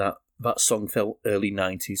reason that song felt early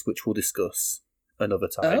 90s, which we'll discuss another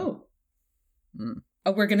time. Oh.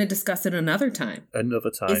 Oh, we're going to discuss it another time.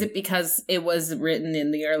 Another time. Is it because it was written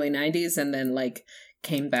in the early 90s and then like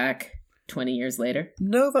came back? 20 years later.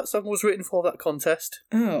 No, that song was written for that contest.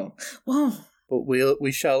 Oh, well. But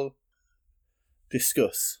we shall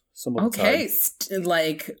discuss some other time. Okay,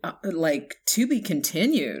 like to be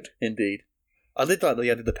continued. Indeed. I did like that he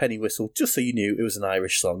added the penny whistle, just so you knew it was an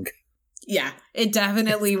Irish song. Yeah, it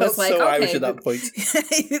definitely was like, so okay, Irish at that point.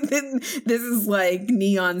 This is like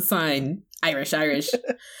neon sign, Irish.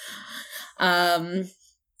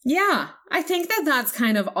 Yeah, I think that's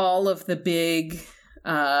kind of all of the big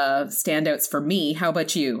standouts for me. How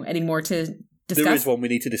about you? Any more to discuss? There is one we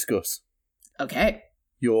need to discuss. Okay.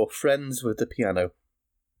 Your friends with the piano.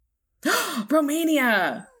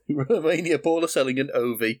 Romania, Paula Selling and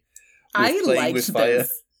Ovi. I liked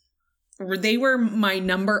this. They were my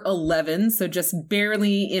number 11, so just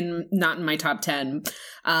barely not in my top 10.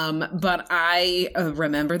 But I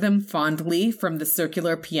remember them fondly from the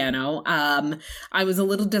circular piano. I was a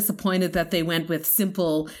little disappointed that they went with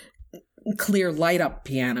simple, clear light-up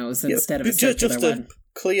pianos instead of a circular one. Just a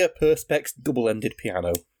clear Perspex double-ended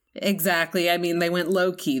piano. Exactly. I mean, they went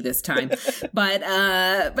low key this time, but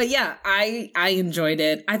yeah, I enjoyed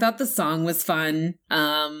it. I thought the song was fun.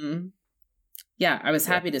 Yeah, I was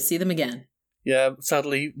happy to see them again. Yeah,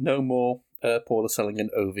 sadly, no more Paula Selling and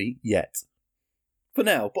Ovi yet. For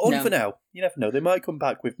now, but only for now. You never know. They might come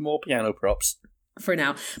back with more piano props. For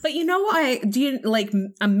now. But you know why? Do you like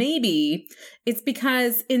maybe it's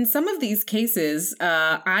because in some of these cases,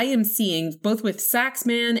 I am seeing both with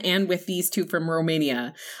Saxman and with these two from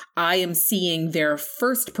Romania, I am seeing their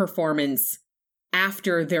first performance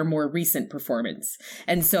after their more recent performance.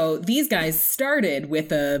 And so these guys started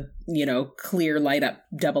with a, clear light up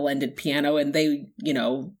double-ended piano, and they,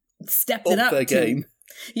 stepped it up their game.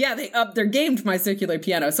 Yeah, they upped their game to my circular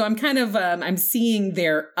piano. So I'm kind of, I'm seeing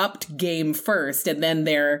their upped game first and then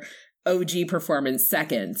their OG performance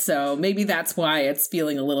second. So maybe that's why it's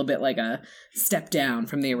feeling a little bit like a step down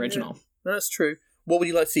from the original. Yeah, that's true. What would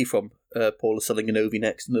you like to see from Paula Selling and Ovi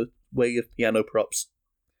next in the way of piano props?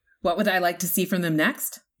 What would I like to see from them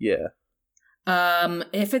next? Yeah.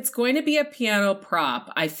 If it's going to be a piano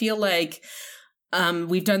prop, I feel like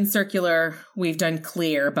we've done circular, we've done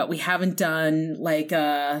clear, but we haven't done like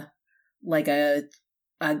a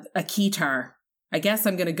keytar. I guess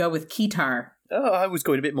I'm going to go with keytar. Oh, I was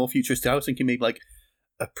going a bit more futuristic. I was thinking maybe like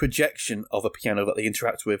a projection of a piano that they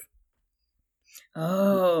interact with.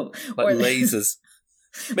 Oh, like or lasers.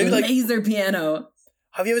 Maybe like laser piano.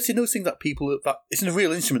 Have you ever seen those things that it's a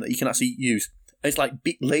real instrument that you can actually use? And it's like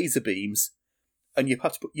big laser beams, and you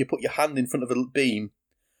have to put your hand in front of a beam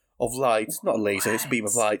of light. Not a laser, it's a beam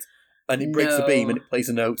of light, and it breaks the beam and it plays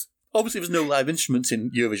a note. Obviously, there's no live instruments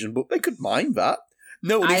in Eurovision, but they could mind that.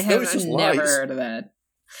 I have never heard of that.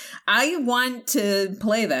 I want to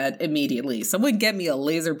play that immediately. Someone get me a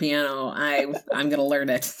laser piano. I'm gonna learn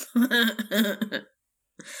it.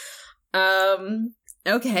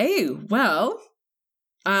 Okay, well.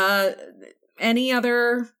 Any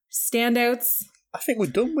other standouts? I think we're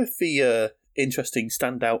done with the interesting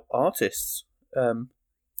standout artists.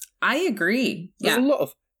 I agree. There's a lot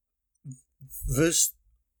of...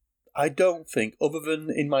 I don't think, other than,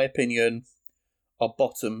 in my opinion, our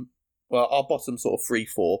bottom sort of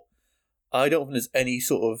 3-4, I don't think there's any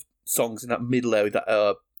sort of songs in that middle area that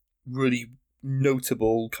are really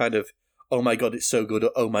notable, kind of, oh my god, it's so good,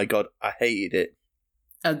 or oh my god, I hated it.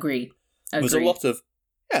 Agree. There's a lot of,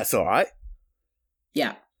 yeah, it's alright.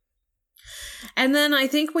 Yeah. And then I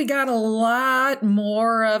think we got a lot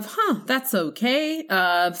more of, that's okay,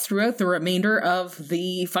 throughout the remainder of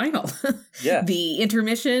the final. Yeah. The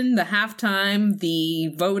intermission, the halftime,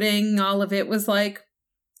 the voting, all of it was like,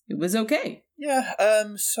 it was okay. Yeah,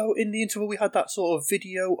 so in the interval we had that sort of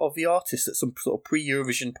video of the artist at some sort of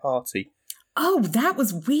pre-Eurovision party. Oh, that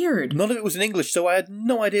was weird. None of it was in English, so I had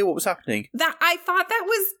no idea what was happening. I thought that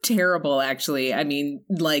was terrible, actually. I mean,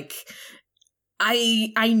 like...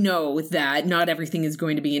 I know that not everything is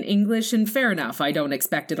going to be in English, and fair enough. I don't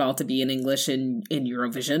expect it all to be in English in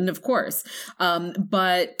Eurovision, of course.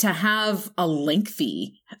 But to have a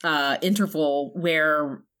lengthy interval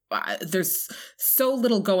where there's so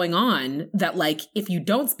little going on that, like, if you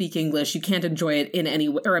don't speak English, you can't enjoy it in any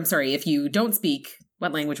way. Or I'm sorry, if you don't speak,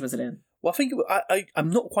 what language was it in? Well, I think I'm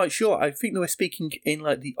not quite sure. I think they were speaking in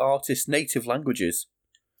like the artist's native languages.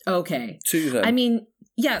 Okay. To them. I mean,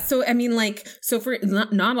 yeah, so I mean, like, so for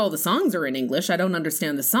not all the songs are in English. I don't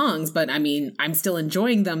understand the songs, but I mean, I'm still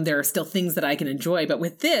enjoying them. There are still things that I can enjoy. But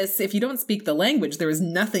with this, if you don't speak the language, there is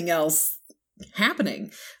nothing else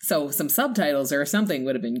happening. So some subtitles or something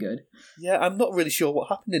would have been good. Yeah, I'm not really sure what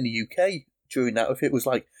happened in the UK during that. If it was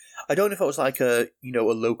like, I don't know if it was like a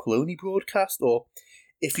local only broadcast, or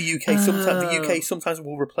if the UK sometimes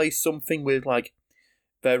will replace something with like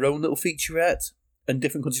their own little featurette, and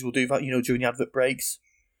different countries will do that, during the advert breaks.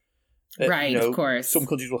 Right, of course. Some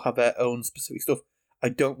countries will have their own specific stuff. I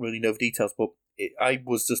don't really know the details, but I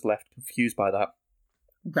was just left confused by that.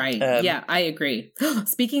 Right. Yeah, I agree.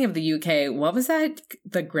 Speaking of the UK, what was that?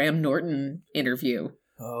 The Graham Norton interview.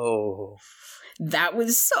 Oh. That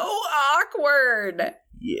was so awkward.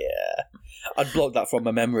 Yeah. I'd blocked that from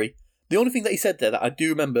my memory. The only thing that he said there that I do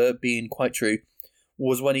remember being quite true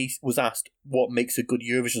was when he was asked what makes a good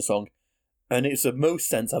Eurovision song. And it's the most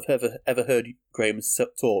sense I've ever heard Graham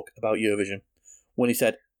talk about Eurovision. When he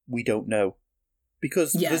said, "We don't know."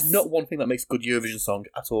 Because there's not one thing that makes a good Eurovision song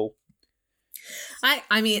at all.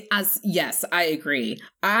 I mean, yes, I agree.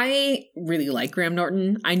 I really like Graham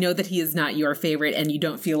Norton. I know that he is not your favorite and you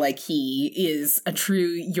don't feel like he is a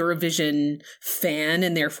true Eurovision fan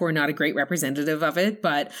and therefore not a great representative of it,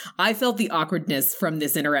 but I felt the awkwardness from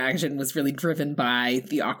this interaction was really driven by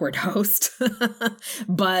the awkward host.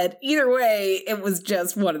 But either way, it was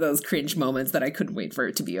just one of those cringe moments that I couldn't wait for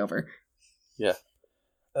it to be over. Yeah.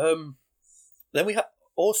 Then we have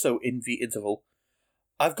also in the interval,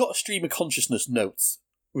 I've got a stream of consciousness notes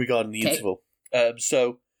regarding the interval.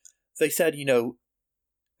 So they said,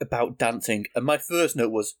 about dancing. And my first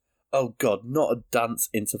note was, oh God, not a dance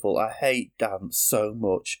interval. I hate dance so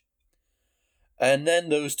much. And then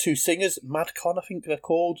those two singers, Madcon, I think they're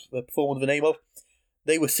called, they're performing the name of,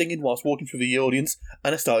 they were singing whilst walking through the audience.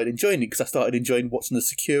 And I started enjoying it because I started enjoying watching the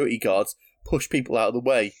security guards push people out of the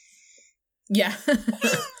way. Yeah.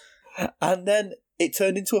 And then it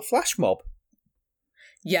turned into a flash mob.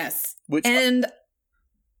 Yes. And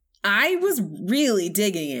I was really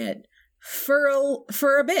digging it for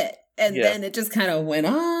a bit. And then it just kind of went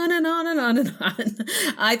on and on and on and on.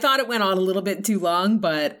 I thought it went on a little bit too long,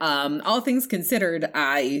 but all things considered,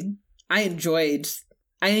 I enjoyed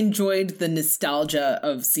the nostalgia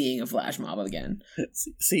of seeing a flash mob again.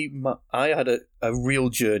 See, I had a real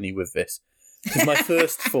journey with this. Because my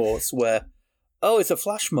first thoughts were, oh, it's a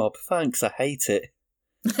flash mob. Thanks, I hate it.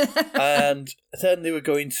 And then they were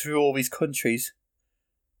going through all these countries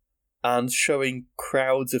and showing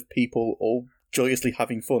crowds of people all joyously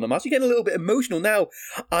having fun. I'm actually getting a little bit emotional now.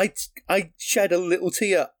 I shed a little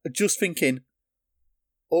tear just thinking,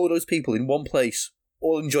 all those people in one place,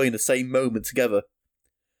 all enjoying the same moment together.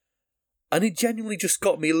 And it genuinely just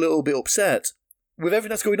got me a little bit upset. With everything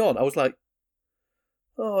that's going on, I was like,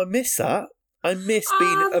 oh, I miss that. I miss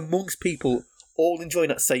being amongst people all enjoying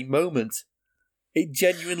that same moment. It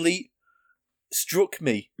genuinely struck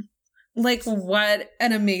me. Like, what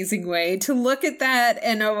an amazing way to look at that,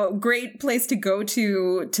 and a great place to go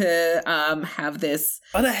to have this.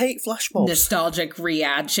 And I hate flash mobs. Nostalgic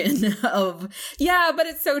reaction of, yeah, but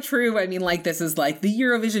it's so true. I mean, like, this is like the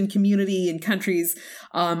Eurovision community and countries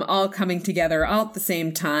all coming together all at the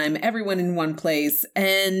same time, everyone in one place.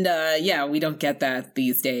 And we don't get that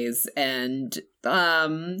these days. And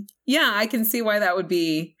I can see why that would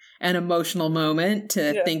be an emotional moment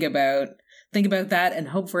to think about that and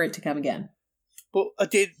hope for it to come again. But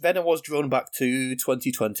I was drawn back to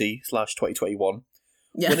 2020/2021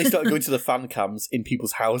 when they started going to the fan cams in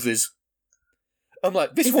people's houses. I'm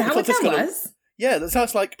like, this is what the contest's going to... Yeah, that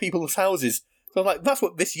sounds like people's houses. So I'm like, that's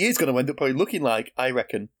what this year's going to end up probably looking like, I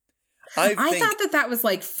reckon. I thought that was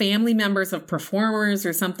like family members of performers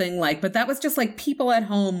or something but that was just like people at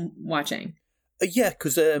home watching. Yeah,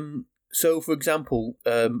 because... So, for example,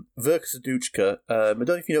 Verka Serduchka, I don't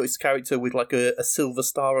know if you noticed the character with like a silver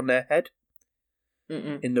star on their head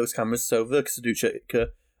in those cameras. So, Verka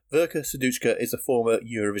Serduchka is a former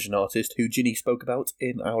Eurovision artist who Ginny spoke about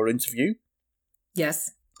in our interview.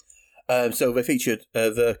 Yes. So, they featured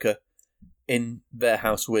Verka in their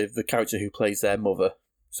house with the character who plays their mother.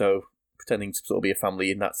 So, pretending to sort of be a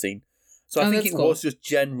family in that scene. So, I think it was just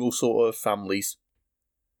general sort of families.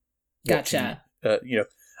 Gotcha. Watching,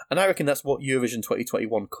 and I reckon that's what Eurovision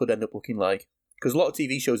 2021 could end up looking like. Because a lot of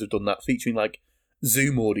TV shows have done that, featuring like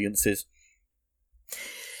Zoom audiences.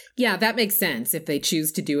 Yeah, that makes sense. If they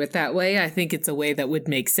choose to do it that way, I think it's a way that would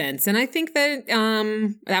make sense. And I think that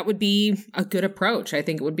that would be a good approach. I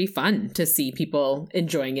think it would be fun to see people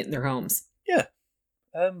enjoying it in their homes. Yeah.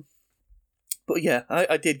 But yeah,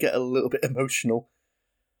 I did get a little bit emotional.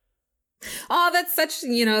 Oh, that's such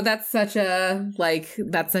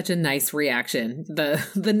a nice reaction.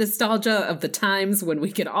 The nostalgia of the times when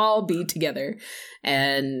we could all be together.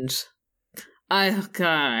 And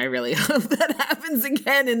I really hope that happens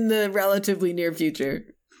again in the relatively near future.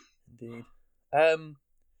 Indeed.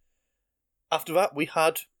 After that, we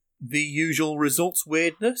had the usual results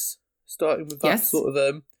weirdness, starting with that sort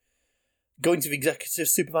of going to the executive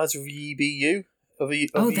supervisor of the EBU.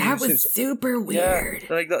 that was super weird.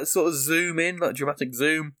 Yeah, like that sort of zoom in, that dramatic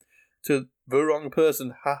zoom to the wrong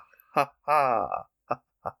person. Ha ha ha ha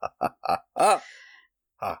ha ha ha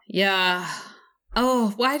ha. Yeah.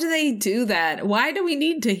 Oh, why do they do that? Why do we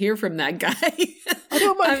need to hear from that guy? I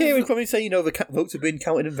don't mind hearing from him say, the votes have been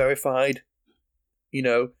counted and verified.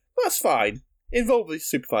 That's fine. Involve the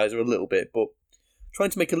supervisor a little bit, but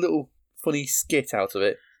trying to make a little funny skit out of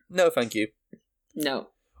it. No, thank you. No.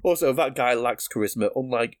 Also, that guy lacks charisma,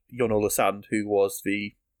 unlike Jon Ola Sand, who was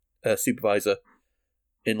the supervisor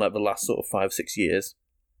in the last sort of 5-6 years.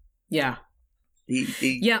 Yeah. He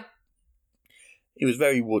was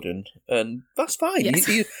very wooden, and that's fine. Yes.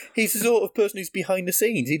 He's the sort of person who's behind the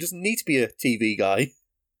scenes. He doesn't need to be a TV guy.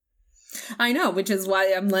 I know, which is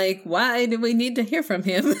why I'm like, why do we need to hear from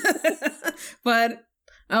him? But,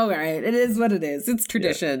 all right, it is what it is. It's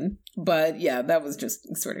tradition. Yeah. But, yeah, that was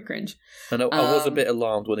just sort of cringe. And I was a bit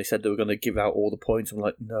alarmed when they said they were going to give out all the points. I'm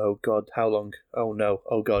like, no, God, how long? Oh, no.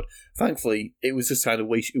 Oh, God. Thankfully, it was just kind of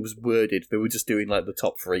way it was worded. They were just doing, the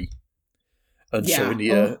top 3 and showing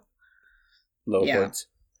the lower points.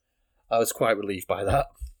 I was quite relieved by that.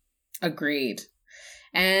 Agreed.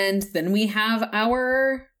 And then we have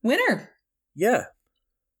our winner. Yeah.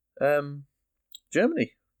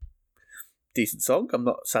 Germany. Decent song. I'm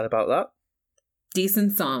not sad about that.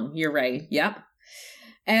 Decent song. You're right. Yep.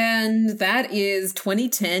 And that is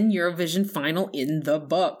 2010 Eurovision final in the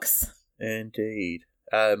books. Indeed.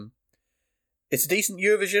 It's a decent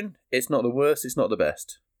Eurovision. It's not the worst. It's not the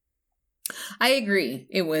best. I agree.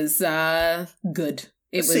 It was good.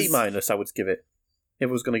 It was C-, I would give it. If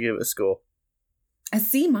I was going to give it a score. A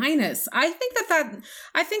C-. I think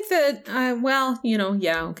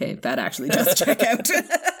that actually does check out.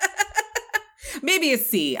 Maybe a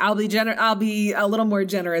C. I'll be a little more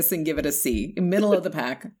generous and give it a C. Middle of the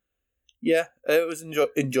pack. Yeah, it was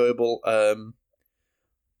enjoyable. I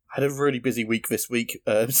had a really busy week this week,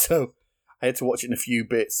 so I had to watch it in a few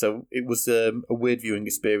bits. So it was a weird viewing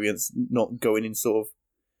experience, not going in something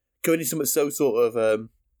so sort of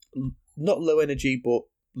not low energy, but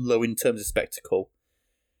low in terms of spectacle.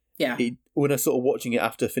 Yeah. When I sort of watching it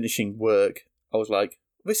after finishing work, I was like,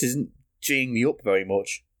 this isn't G'ing me up very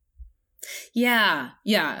much. Yeah,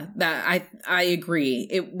 that I agree.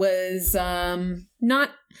 It was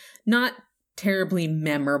not terribly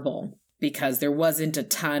memorable because there wasn't a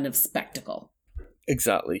ton of spectacle.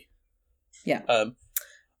 Exactly. Yeah.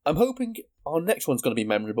 I'm hoping our next one's going to be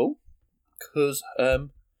memorable because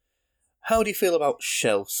how do you feel about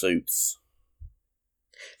shell suits?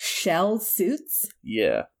 Shell suits?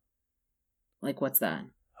 Yeah. Like, what's that?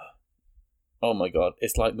 Oh my god,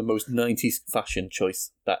 it's like the most 90s fashion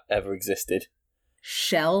choice that ever existed.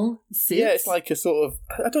 Shell suits? Yeah, it's like a sort of,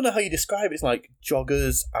 I don't know how you describe it, it's like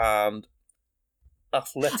joggers and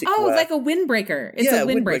athletic wear. It's like a windbreaker. It's a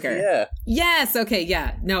windbreaker. Yeah. Yes, okay,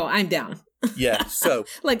 yeah. No, I'm down. Yeah, so.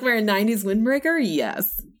 Like we're a 90s windbreaker?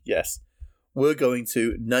 Yes. Yes. We're going to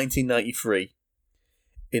 1993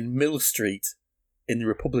 in Mill Street in the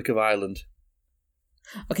Republic of Ireland.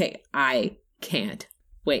 Okay, I can't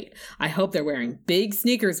wait. I hope they're wearing big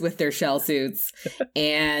sneakers with their shell suits.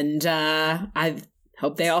 And I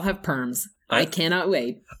hope they all have perms. I cannot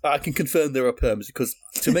wait. I can confirm there are perms because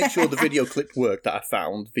to make sure the video clip worked that I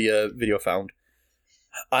found,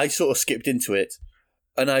 I sort of skipped into it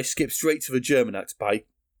and I skipped straight to the German act by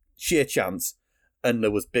sheer chance. And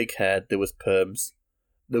there was big hair, there was perms,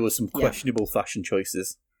 there was some questionable fashion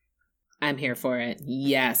choices. I'm here for it.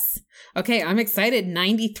 Yes. Okay, I'm excited.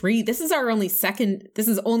 93. This is only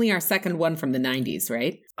our second one from the 90s,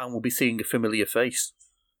 right? And we'll be seeing a familiar face.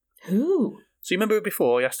 Who? So you remember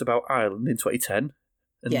before I asked about Ireland in 2010?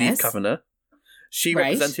 And yes. Niamh Kavanagh? She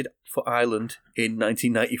represented for Ireland in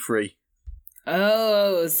 1993.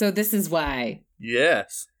 Oh, so this is why.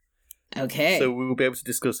 Yes. Okay. So we will be able to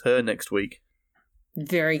discuss her next week.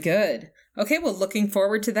 Very good. Okay, well, looking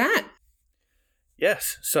forward to that.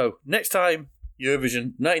 Yes, so next time,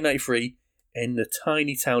 Eurovision 1993 in the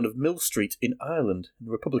tiny town of Mill Street in Ireland, in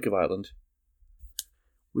the Republic of Ireland.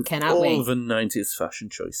 With all the 90s fashion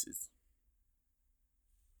choices.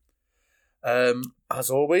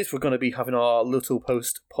 As always, we're going to be having our little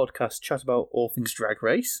post-podcast chat about all things Drag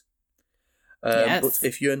Race. Yes. But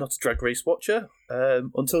if you're not a Drag Race watcher,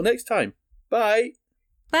 until next time, bye!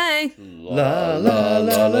 Bye. La la la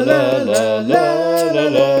la la la la la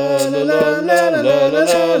la.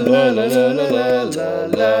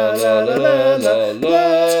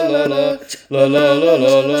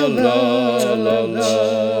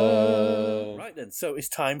 Right then, so it's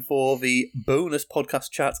time for the bonus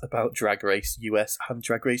podcast chat about Drag Race US and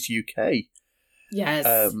Drag Race UK.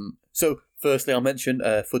 Yes. So Firstly, I'll mention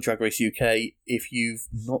for Drag Race UK, if you've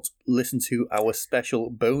not listened to our special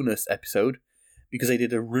bonus episode, because they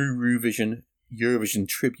did a Vision Eurovision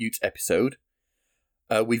tribute episode,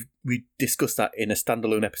 we discussed that in a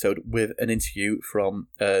standalone episode with an interview from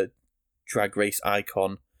Drag Race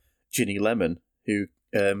icon Ginny Lemon, who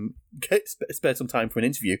spared some time for an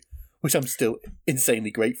interview, which I'm still insanely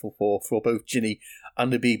grateful for both Ginny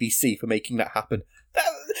and the BBC for making that happen.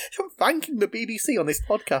 I'm thanking the BBC on this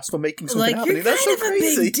podcast for making something happen. You're That's so kind of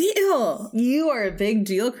crazy. a big deal. You are a big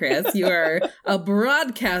deal, Chris. You are a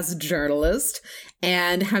broadcast journalist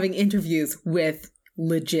and having interviews with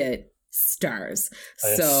legit stars.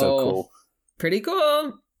 It's so cool. Pretty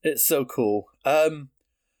cool. It's so cool.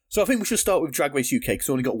 So I think we should start with Drag Race UK because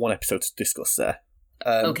we only got one episode to discuss there.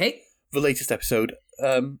 Okay. The latest episode,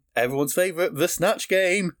 everyone's favourite, The Snatch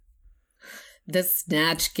Game. The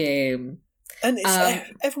Snatch Game. And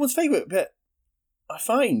it's everyone's favourite, but I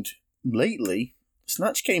find lately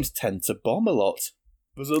Snatch Games tend to bomb a lot.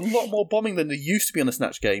 There's a lot more bombing than there used to be on a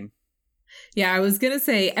Snatch Game. Yeah, I was going to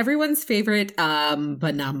say everyone's favorite,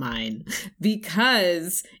 but not mine,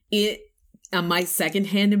 because my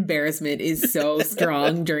secondhand embarrassment is so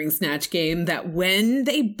strong during Snatch Game that when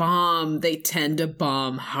they bomb, they tend to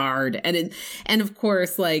bomb hard. And of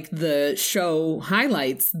course, like, the show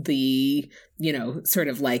highlights the, sort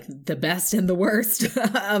of like the best and the worst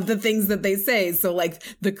of the things that they say. So, like,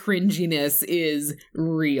 the cringiness is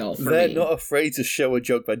real for me. They're not afraid to show a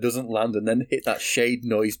joke that doesn't land and then hit that shade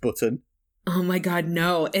noise button. Oh my God,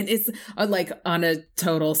 no. And it's like, on a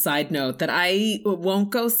total side note, that I won't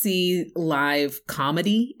go see live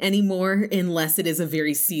comedy anymore unless it is a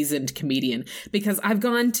very seasoned comedian. Because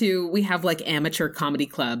we have like amateur comedy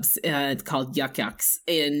clubs called Yuck Yucks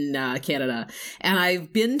in Canada. And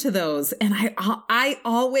I've been to those and I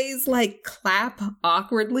always like clap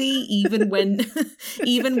awkwardly, even when,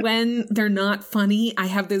 even when they're not funny. I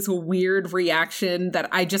have this weird reaction that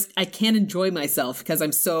I can't enjoy myself because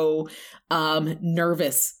I'm so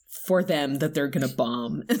nervous for them that they're gonna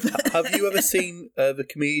bomb. Have you ever seen the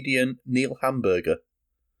comedian Neil Hamburger?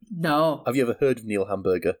 No. Have you ever heard of Neil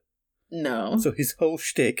Hamburger? No. So his whole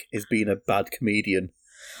shtick is being a bad comedian.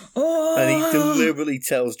 Oh! And he deliberately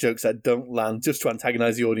tells jokes that don't land just to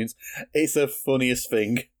antagonize the audience. It's the funniest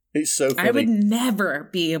thing. It's so funny. I would never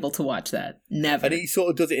be able to watch that. Never. And he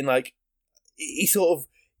sort of does it in like, he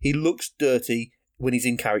looks dirty when he's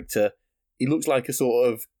in character. He looks like a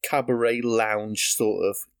sort of cabaret lounge sort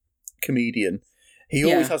of comedian. He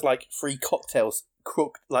always has like 3 cocktails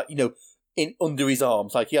crooked, like, in under his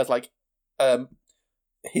arms. Like he has like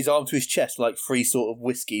his arm to his chest, like 3 sort of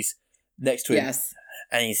whiskies next to him. Yes.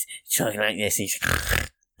 And he's talking like this. He's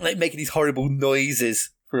like making these horrible noises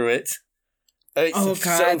through it. It's so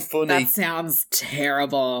funny. That sounds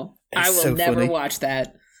terrible. It's I will so never funny. watch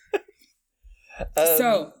that.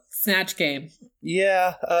 So, Snatch Game.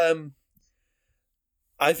 Yeah.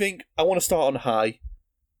 I think I want to start on high.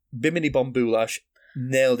 Bimini Bon Boulash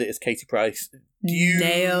nailed it as Katie Price.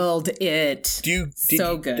 Nailed it. Good.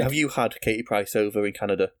 Have you had Katie Price over in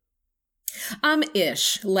Canada?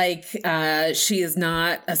 Ish. Like, she is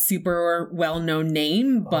not a super well-known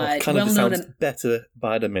name, but Canada sounds better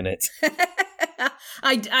by the minute.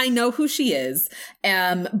 I know who she is,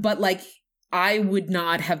 but like, I would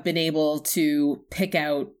not have been able to pick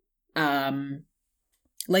out,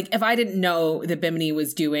 like, if I didn't know that Bimini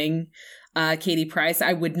was doing Katie Price,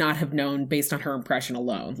 I would not have known based on her impression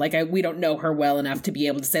alone. Like, we don't know her well enough to be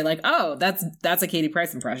able to say, like, oh, that's a Katie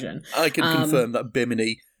Price impression. I can confirm that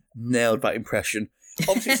Bimini nailed that impression.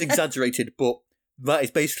 Obviously, it's exaggerated, but that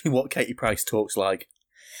is basically what Katie Price talks like.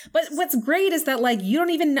 But what's great is that, like, you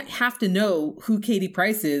don't even have to know who Katie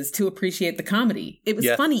Price is to appreciate the comedy. It was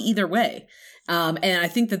funny either way. And I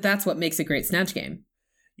think that that's what makes a great Snatch Game.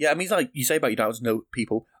 Yeah, I mean, it's like you say about you don't know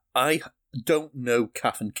people. I don't know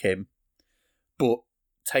Kath and Kim, but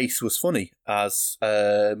Taste was funny as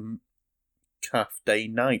Kath Day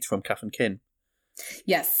Knight from Kath and Kim.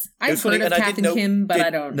 Yes, I've heard of Kath and Kim, but I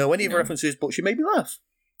don't know any of the references, but she made me laugh.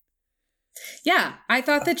 Yeah, I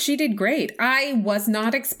thought that she did great. I was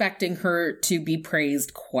not expecting her to be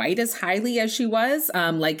praised quite as highly as she was.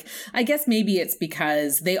 Like, I guess maybe it's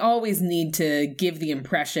because they always need to give the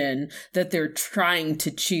impression that they're trying to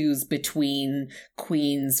choose between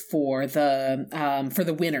queens for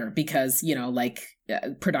the winner because,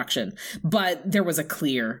 production. But there was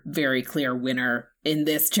a very clear winner in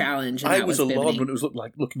this challenge. And I was alarmed when it was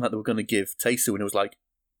looking like they were going to give Taste and it was like,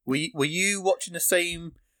 were you watching the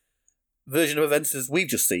same version of events as we've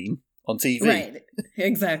just seen on TV? Right,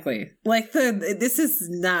 exactly. Like, this is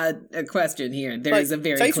not a question here. There is a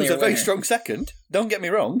very Taste clear was a very winner. strong second. Don't get me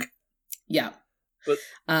wrong. Yeah.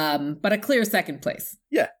 But a clear second place.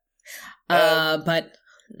 Yeah. But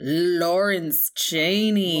Lawrence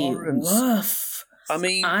Chaney, woof. I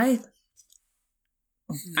mean,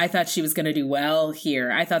 I thought she was going to do well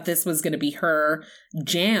here. I thought this was going to be her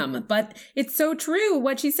jam. But it's so true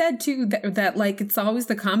what she said, too, that like, it's always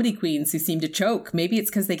the comedy queens who seem to choke. Maybe it's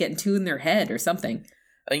because they get too in their head or something.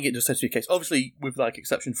 I think it just tends to be the case. Obviously, with like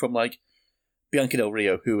exception from like Bianca Del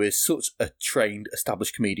Rio, who is such a trained,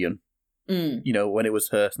 established comedian. You know, when it was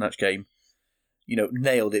her Snatch Game, you know,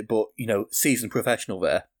 nailed it, but, you know, seasoned professional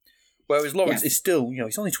there. Whereas Lawrence is still, you know,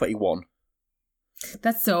 he's only 21.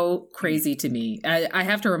 That's so crazy to me. I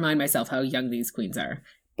have to remind myself how young these queens are.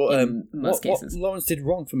 But in most cases. What Lawrence did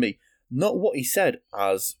wrong for me, not what he said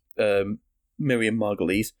as Miriam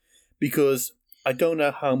Margolyes, because I don't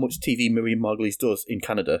know how much TV Miriam Margolyes does in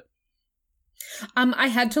Canada. I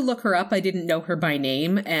had to look her up. I didn't know her by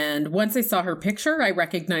name, and once I saw her picture, I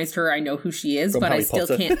recognized her. I know who she is, but Harry I still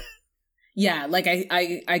Potter. can't. Yeah, like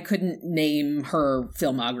I couldn't name her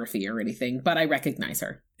filmography or anything, but I recognize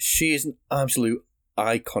her. She is an absolute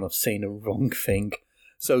icon of saying the wrong thing.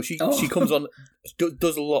 So she comes on,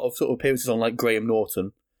 does a lot of sort of appearances on like Graham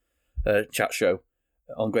Norton chat show,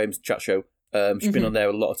 on Graham's chat show. She's been on there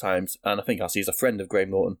a lot of times, and I think actually is a friend of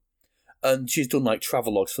Graham Norton. And she's done like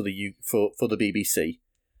travelogues for the BBC.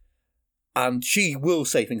 And she will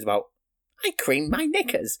say things about, I creamed my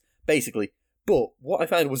knickers, basically. But what I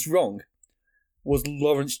found was wrong was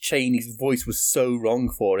Lawrence Chaney's voice was so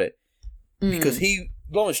wrong for it. Because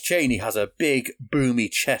Lawrence Chaney has a big,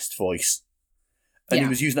 boomy chest voice. And he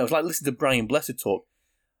was using that. It was like listening to Brian Blessed talk.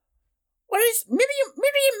 Whereas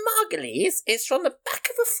Miriam Margolyes is from the back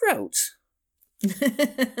of her throat.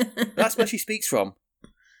 That's where she speaks from.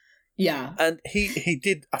 Yeah. And he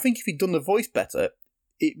did, I think if he'd done the voice better,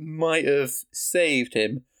 it might have saved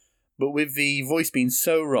him. But with the voice being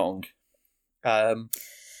so wrong... Yeah,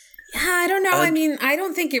 I don't know. I mean, I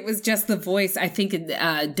don't think it was just the voice. I think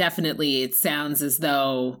definitely it sounds as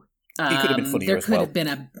though he could have been funnier as well.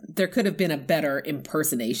 There could have been a better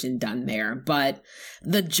impersonation done there, but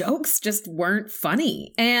the jokes just weren't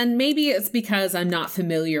funny. And maybe it's because I'm not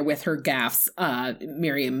familiar with her gaffes,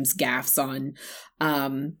 Miriam's gaffes on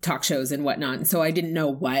talk shows and whatnot. And so I didn't know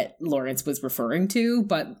what Lawrence was referring to,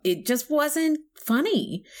 but it just wasn't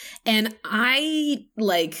funny. And I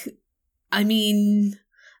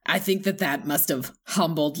think that must have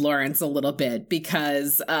humbled Lawrence a little bit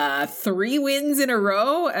because 3 wins in a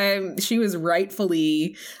row, she was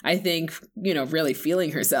rightfully, I think, really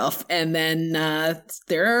feeling herself. And then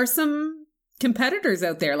there are some competitors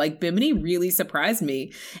out there, like Bimini really surprised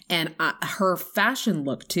me. And her fashion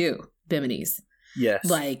look too, Bimini's. Yes.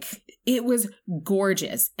 Like, it was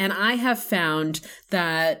gorgeous. And I have found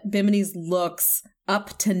that Bimini's looks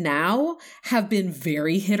up to now have been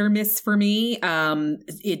very hit or miss for me.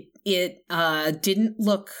 It didn't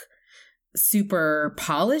look super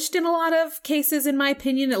polished in a lot of cases, in my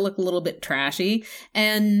opinion. It looked a little bit trashy.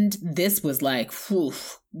 And this was like, whew,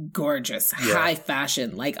 gorgeous, high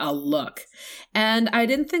fashion, like a look. And I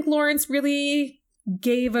didn't think Lawrence really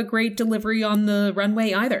gave a great delivery on the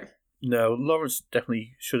runway either. No, Lawrence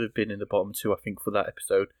definitely should have been in the bottom 2, I think, for that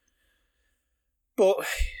episode. But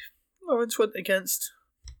Lawrence went against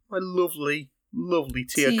my lovely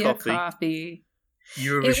Tia Kofi.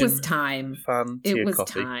 Eurovision it was time. Fan Tia Tia was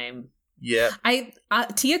Kofi. time. Yeah.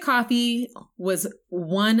 Tia Kofi was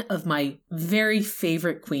one of my very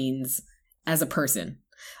favorite queens as a person.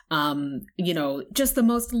 Just the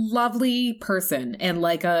most lovely person and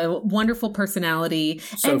like a wonderful personality.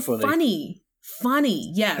 So and funny.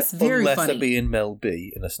 Funny, yes, very Unless funny. it being Mel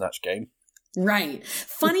B in a Snatch Game. Right.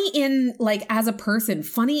 Funny in, like, as a person,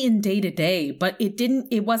 funny in day to day, but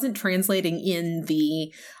it wasn't translating in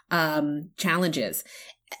the challenges.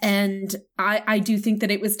 And I do think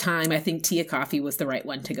that it was time. I think Tia Kofi was the right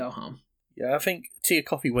one to go home. Yeah, I think Tia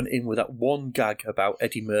Kofi went in with that one gag about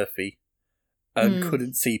Eddie Murphy and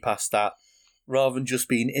couldn't see past that, rather than just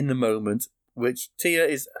being in the moment, which Tia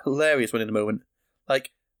is hilarious when in the moment.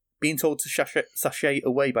 Like, being told to sashay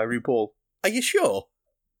away by RuPaul. Are you sure?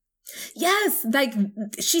 Yes, like,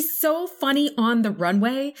 she's so funny on the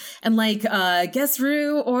runway, and like, guess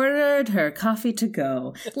Ru ordered her coffee to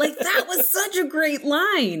go. Like, that was such a great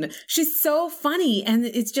line. She's so funny, and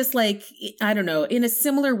it's just like, I don't know, in a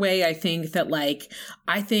similar way, I think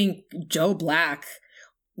Joe Black,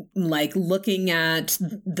 like, looking at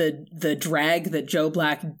the drag that Joe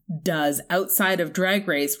Black does outside of Drag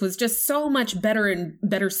Race was just so much better and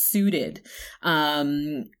better suited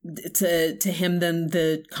to him than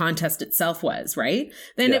the contest itself was, right?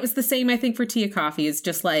 Then it was the same, I think, for Tia Kofi. It's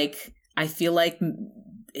just like, I feel like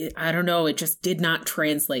I don't know, it just did not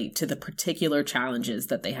translate to the particular challenges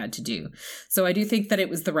that they had to do. So I do think that it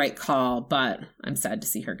was the right call, but I'm sad to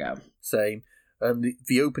see her go. Same.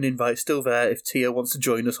 The open invite's still there if Tia wants to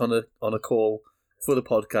join us on a call for the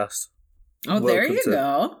podcast. Oh, there you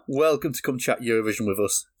go. Welcome to come chat Eurovision with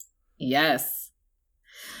us. Yes.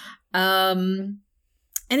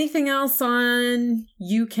 Anything else on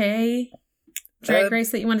UK Drag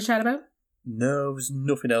Race that you want to chat about? No, there's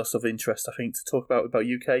nothing else of interest, I think, to talk about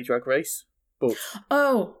UK Drag Race. But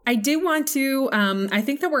I do want to. I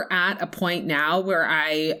think that we're at a point now where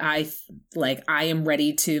I am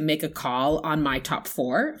ready to make a call on my top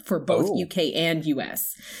 4 for both UK and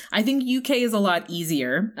US. I think UK is a lot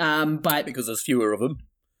easier, but because there's fewer of them.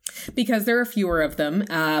 Because there are fewer of them.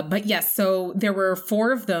 But yes, so there were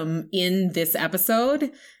 4 of them in this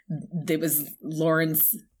episode. There was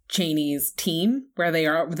Lawrence Chaney's team where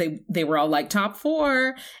they were all like top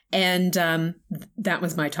 4, and that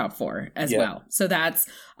was my top 4 as well. So that's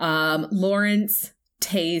Lawrence,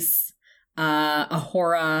 Tayce,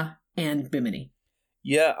 Ahura, and Bimini.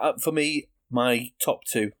 Yeah, for me, my top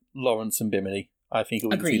 2, Lawrence and Bimini. I think it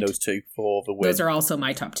will be between those 2 for the win. Those are also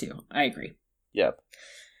my top 2. I agree. Yeah.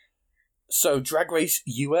 So Drag Race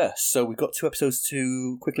US. So we've got 2 episodes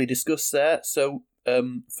to quickly discuss there. So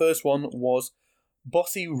first one was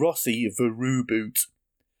Bossy Rossi the Roo Boot,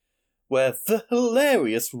 where the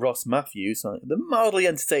hilarious Ross Matthews, the mildly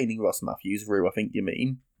entertaining Ross Matthews, Roo, I think you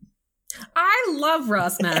mean. I love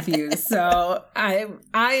Ross Matthews, so I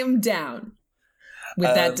am down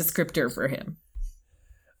with that descriptor for him.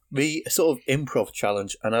 The sort of improv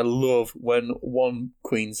challenge, and I love when one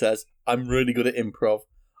queen says, "I'm really good at improv.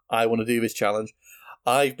 I want to do this challenge.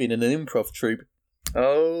 I've been in an improv troupe."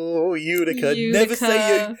 Oh, Utica.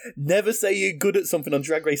 Never say you're good at something on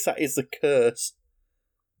Drag Race. That is a curse.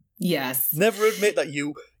 Yes. Never admit that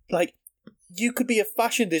you could be a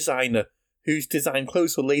fashion designer who's designed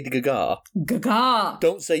clothes for Lady Gaga. Gaga.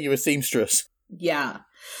 Don't say you're a seamstress. Yeah.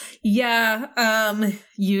 Yeah.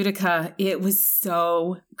 Utica, it was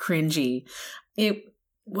so cringy. It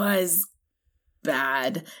was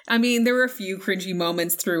bad. I mean, there were a few cringy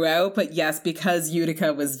moments throughout, but yes, because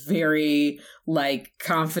Utica was very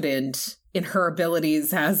confident in her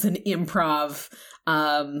abilities as an improv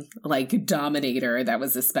dominator, that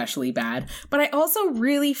was especially bad. But I also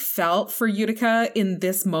really felt for Utica in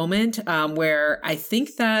this moment, where I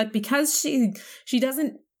think that because she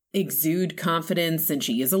doesn't exude confidence and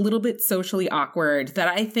she is a little bit socially awkward, that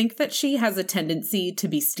I think that she has a tendency to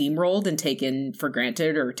be steamrolled and taken for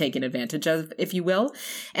granted or taken advantage of, if you will.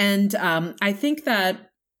 And I think that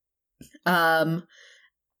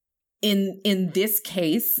in this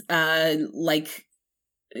case,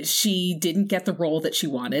 she didn't get the role that she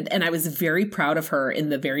wanted. And I was very proud of her in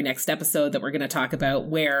the very next episode that we're going to talk about,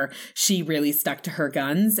 where she really stuck to her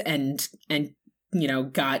guns and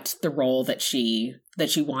got the role that she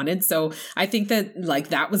wanted. So I think that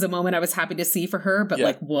that was a moment I was happy to see for her,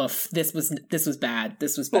 but woof, this was bad.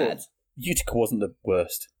 This was bad. But Utica wasn't the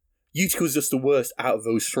worst. Utica was just the worst out of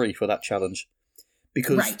those 3 for that challenge.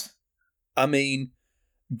 Because, I mean,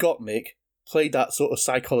 Gottmik played that sort of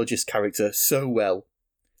psychologist character so well.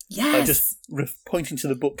 Yes. Just pointing to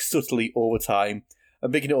the book subtly all the time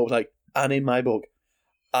and making it all and in my book.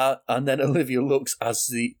 And then Olivia looks as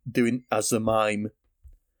the mime.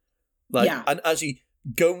 And actually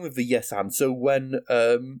going with the yes and. So when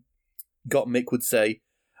Gottmik would say,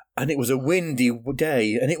 and it was a windy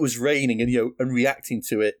day and it was raining, and reacting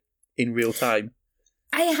to it in real time.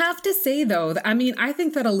 I have to say, though, I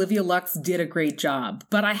think that Olivia Lux did a great job,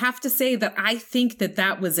 but I have to say that I think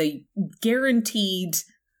that was a guaranteed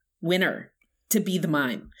winner to be the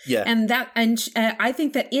mime. Yeah. And I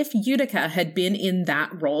think that if Utica had been in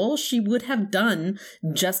that role, she would have done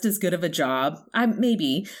just as good of a job,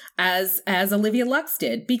 maybe, as Olivia Lux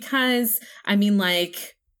did. Because,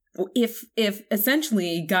 if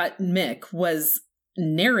essentially Gottmik was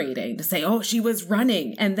narrating to say, oh, she was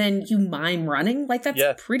running, and then you mime running,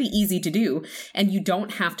 that's pretty easy to do, and you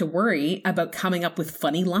don't have to worry about coming up with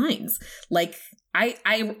funny lines.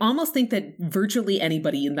 I almost think that virtually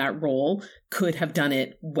anybody in that role could have done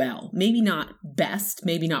it well. Maybe not best,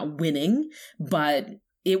 maybe not winning, but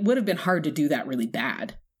it would have been hard to do that really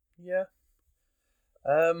bad. Yeah.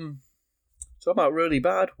 Talking about really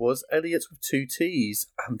bad was Elliot with 2 T's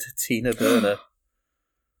and Tina Burner.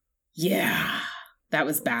 Yeah, that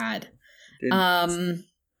was bad.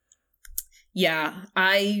 Yeah,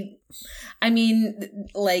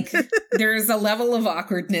 there's a level of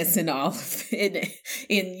awkwardness in all of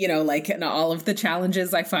in all of the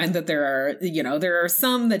challenges. I find that there are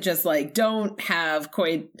some that just don't have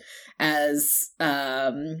quite as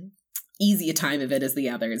easy a time of it as the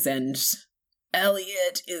others. And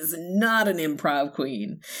Elliot is not an improv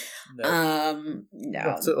queen. No.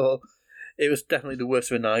 Not at all. It was definitely the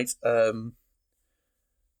worst of the night.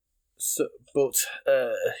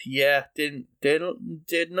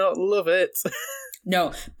 Did not love it.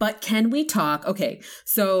 No, but can we talk? Okay,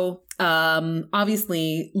 so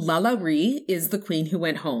obviously Lala Ree is the queen who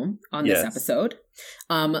went home on this episode.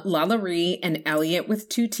 Lala Ree and Elliot with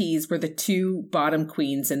 2 T's were the 2 bottom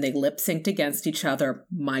queens, and they lip synced against each other.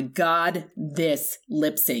 My God, this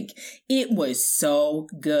lip sync. It was so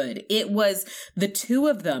good. It was the 2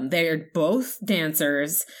 of them. They're both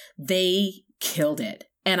dancers. They killed it.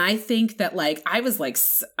 And I think that, like, I was like,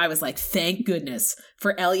 thank goodness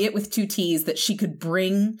for Elliot with 2 T's that she could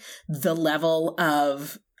bring the level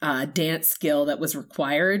of dance skill that was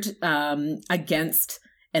required against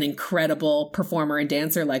an incredible performer and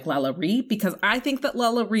dancer like Lala Ree, because I think that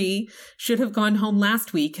Lala Ree should have gone home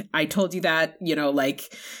last week. I told you that, you know,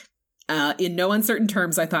 like, in no uncertain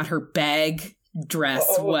terms, I thought her bag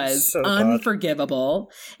dress was so unforgivable.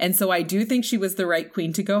 And so I do think she was the right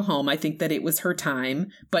queen to go home. I think that it was her time,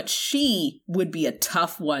 but she would be a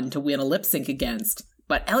tough one to win a lip sync against.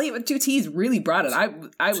 But Elliot with 2 T's really brought it. I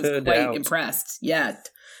was quite impressed. Yeah,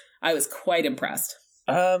 I was quite impressed.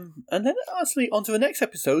 And then actually onto the next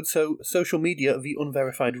episode, so social media, the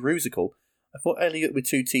unverified Rusical. I thought Elliot with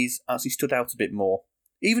 2 T's actually stood out a bit more.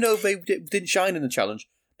 Even though they didn't shine in the challenge,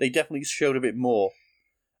 they definitely showed a bit more.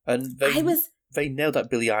 And they nailed that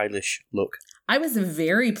Billie Eilish look. I was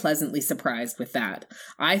very pleasantly surprised with that.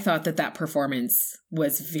 I thought that performance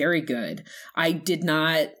was very good. I did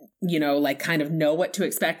not, you know, like kind of know what to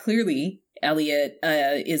expect. Clearly, Elliot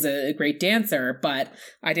is a great dancer, but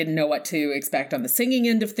I didn't know what to expect on the singing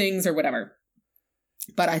end of things or whatever.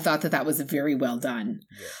 But I thought that was very well done.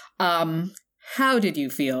 Yeah. How did you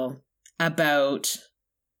feel about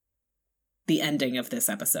the ending of this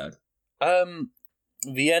episode?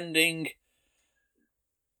 The ending...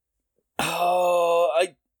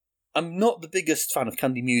 I'm not the biggest fan of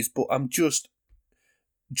Candy Muse, but I'm just...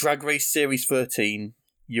 Drag Race Series 13,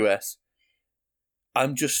 US.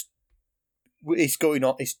 It's going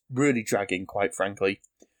on, it's really dragging, quite frankly.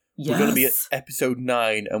 Yes. We're going to be at episode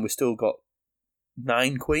 9, and we've still got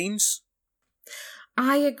 9 queens.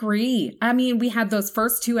 I agree. I mean, we had those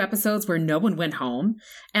first 2 episodes where no one went home,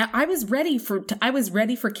 and I was ready for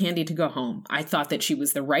Candy to go home. I thought that she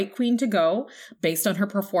was the right queen to go based on her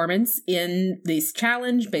performance in this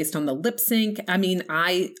challenge, based on the lip sync. I mean,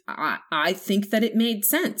 I think that it made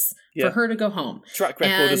sense for her to go home. Track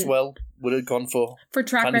record as well would have gone for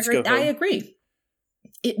track Candy record. I agree.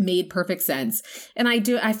 It made perfect sense, and I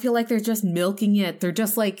feel like they're just milking it. They're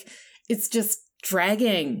just like, it's just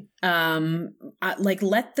dragging. Like,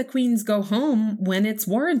 let the queens go home when it's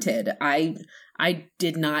warranted. I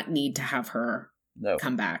did not need to have her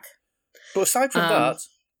come back. But aside from that,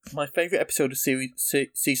 my favourite episode of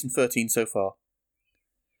season 13 so far.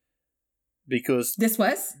 Because this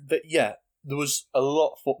was? There was a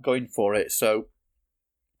lot going for it. So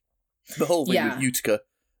the whole thing with Utica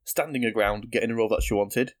standing her ground, getting a role that she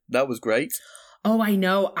wanted, that was great. Oh, I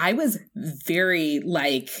know. I was very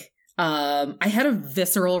I had a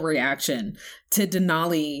visceral reaction to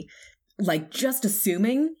Denali, like, just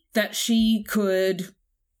assuming that she could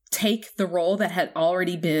take the role that had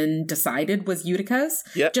already been decided was Utica's.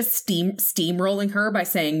 Yep. Just steamrolling her by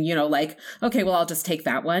saying, you know, like, okay, well, I'll just take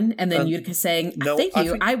that one. And then Utica saying, no, thank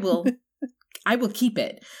you, I will keep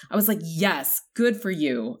it. I was like, yes, good for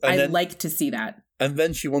you. I'd like to see that. And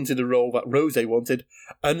then she wanted a role that Rose wanted,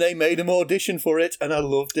 and they made him audition for it, and I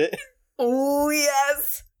loved it. Oh,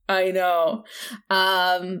 yes. I know.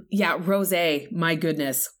 Rose, my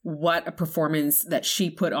goodness, what a performance that she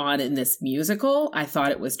put on in this musical. I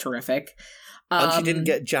thought it was terrific. And she didn't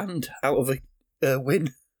get jammed out of a win.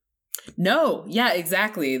 No, yeah,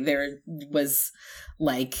 exactly. There was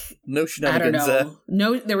no shenanigans. I don't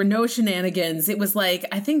know. There were no shenanigans. It was I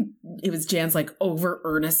think it was Jan's over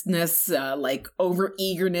earnestness, over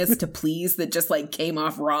eagerness to please that just came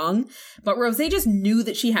off wrong. But Rose just knew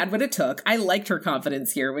that she had what it took. I liked her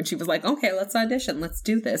confidence here when she was like, okay, let's audition. Let's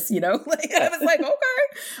do this. You know, I was like,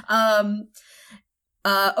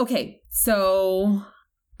 okay. Okay. So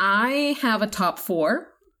I have a top 4.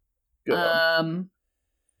 Go on.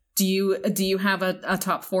 Do you have a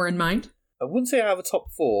top 4 in mind? I wouldn't say I have a top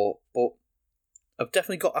 4, but I've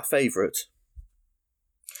definitely got a favourite.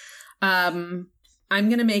 I'm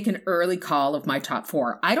going to make an early call of my top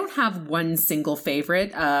 4. I don't have one single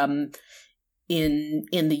favorite in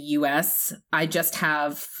the US. I just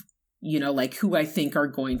have, who I think are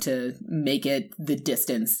going to make it the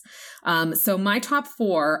distance. So my top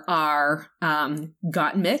 4 are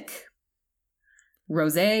Gottmik,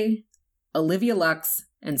 Rosé, Olivia Lux,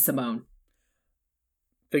 and Simone.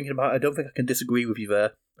 Thinking about it, I don't think I can disagree with you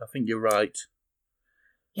there. I think you're right.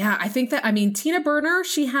 Yeah, I think that, Tina Burner,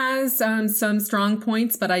 she has some strong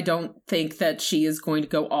points, but I don't think that she is going to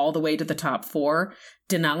go all the way to the top 4.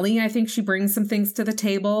 Denali, I think she brings some things to the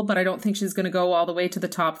table, but I don't think she's going to go all the way to the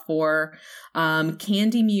top 4.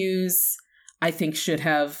 Candy Muse, I think, should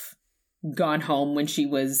have gone home when she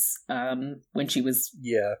was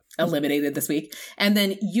eliminated this week. And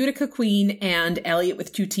then Utica Queen and Elliot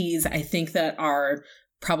with 2 T's, I think that are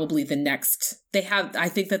probably the next. I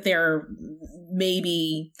think that they're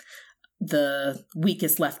maybe the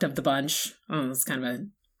weakest left of the bunch. Oh, it's kind of a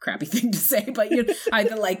crappy thing to say, but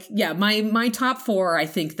my top 4, I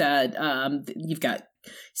think that you've got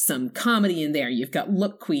some comedy in there. You've got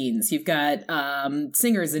look queens. You've got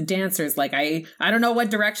singers and dancers. Like I don't know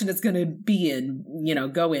what direction it's going to be in,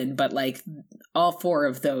 go in, but like all 4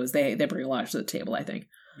 of those, they bring a lot to the table, I think.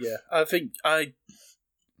 Yeah, I think I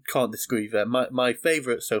can't disagree there. My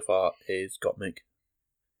favourite so far is Gottmik.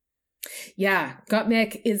 Yeah,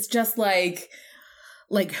 Gottmik is just like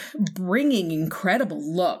bringing incredible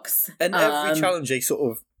looks. And every challenge,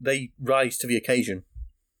 they rise to the occasion.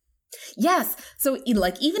 Yes. So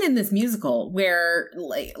even in this musical where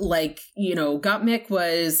Gottmik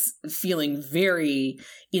was feeling very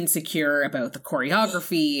insecure about the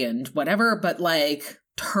choreography and whatever, but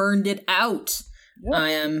turned it out.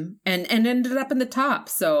 Yeah. And ended up in the top.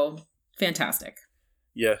 So fantastic.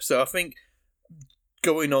 Yeah. So I think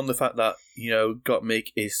going on the fact that, Gottmik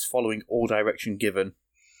is following all direction given,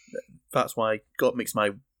 that's why Gottmik's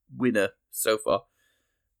my winner so far.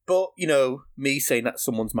 But, me saying that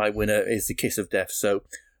someone's my winner is the kiss of death. So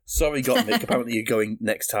sorry, Gottmik. Apparently you're going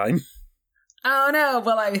next time. Oh, no.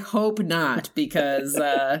 Well, I hope not, because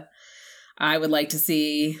I would like to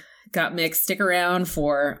see Gottmik stick around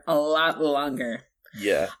for a lot longer.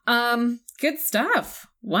 Yeah. Good stuff.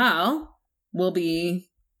 Well, we'll be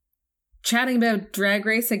chatting about Drag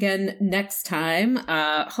Race again next time.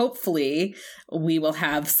 Hopefully we will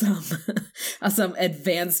have some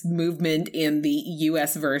advanced movement in the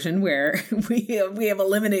US version where we have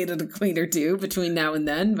eliminated a queen or 2 between now and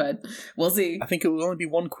then, but we'll see. I think it will only be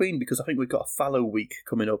 1 queen because I think we've got a fallow week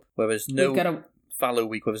coming up where there's no fallow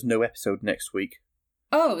week where there's no episode next week.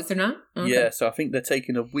 Oh, is there not? Okay. Yeah, so I think they're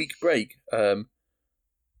taking a week break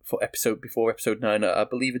before episode 9. I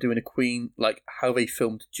believe they're doing a queen, like how they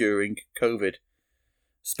filmed during COVID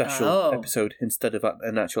special episode instead of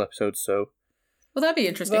an actual episode. So, well, that'd be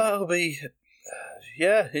interesting. That'll be,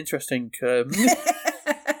 interesting.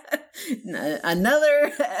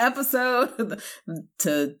 Another episode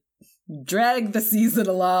to drag the season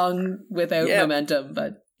along without momentum,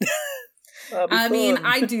 but.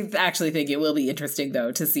 I do actually think it will be interesting,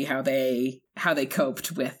 though, to see how they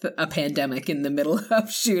coped with a pandemic in the middle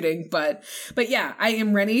of shooting. But yeah, I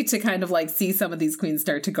am ready to kind of see some of these queens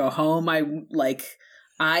start to go home. I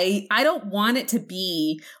don't want it to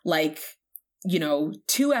be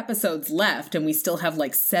 2 episodes left and we still have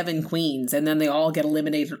 7 queens and then they all get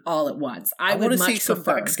eliminated all at once. I would want to see some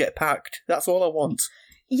bags get packed. That's all I want.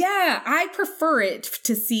 Yeah, I prefer it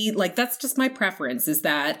to see, that's just my preference, is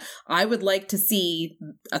that I would like to see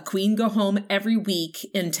a queen go home every week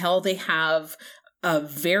until they have a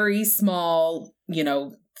very small,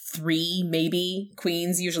 3 maybe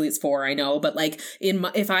queens. Usually it's 4, I know, but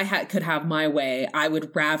if I could have my way, I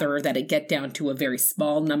would rather that it get down to a very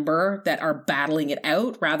small number that are battling it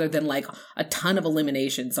out rather than a ton of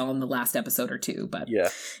eliminations on the last episode or 2. But yeah,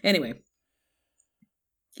 anyway.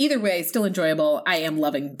 Either way, still enjoyable. I am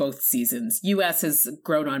loving both seasons. US has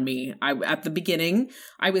grown on me. At the beginning,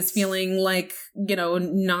 I was feeling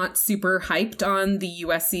not super hyped on the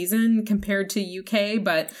US season compared to UK,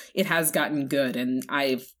 but it has gotten good, and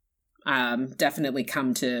I've definitely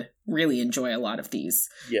come to really enjoy a lot of these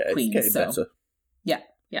queens. It's getting better. Yeah.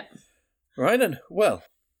 Right then. Well,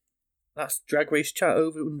 that's Drag Race chat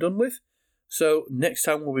over and done with. So next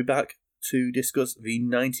time we'll be back to discuss the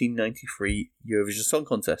 1993 Eurovision Song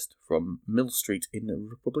Contest from Mill Street in the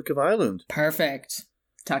Republic of Ireland. Perfect.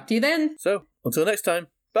 Talk to you then. So, until next time,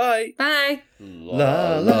 bye. Bye.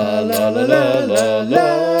 La la la la la la la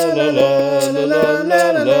la la la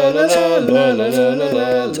la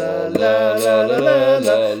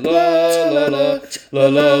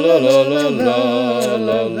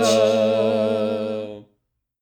la la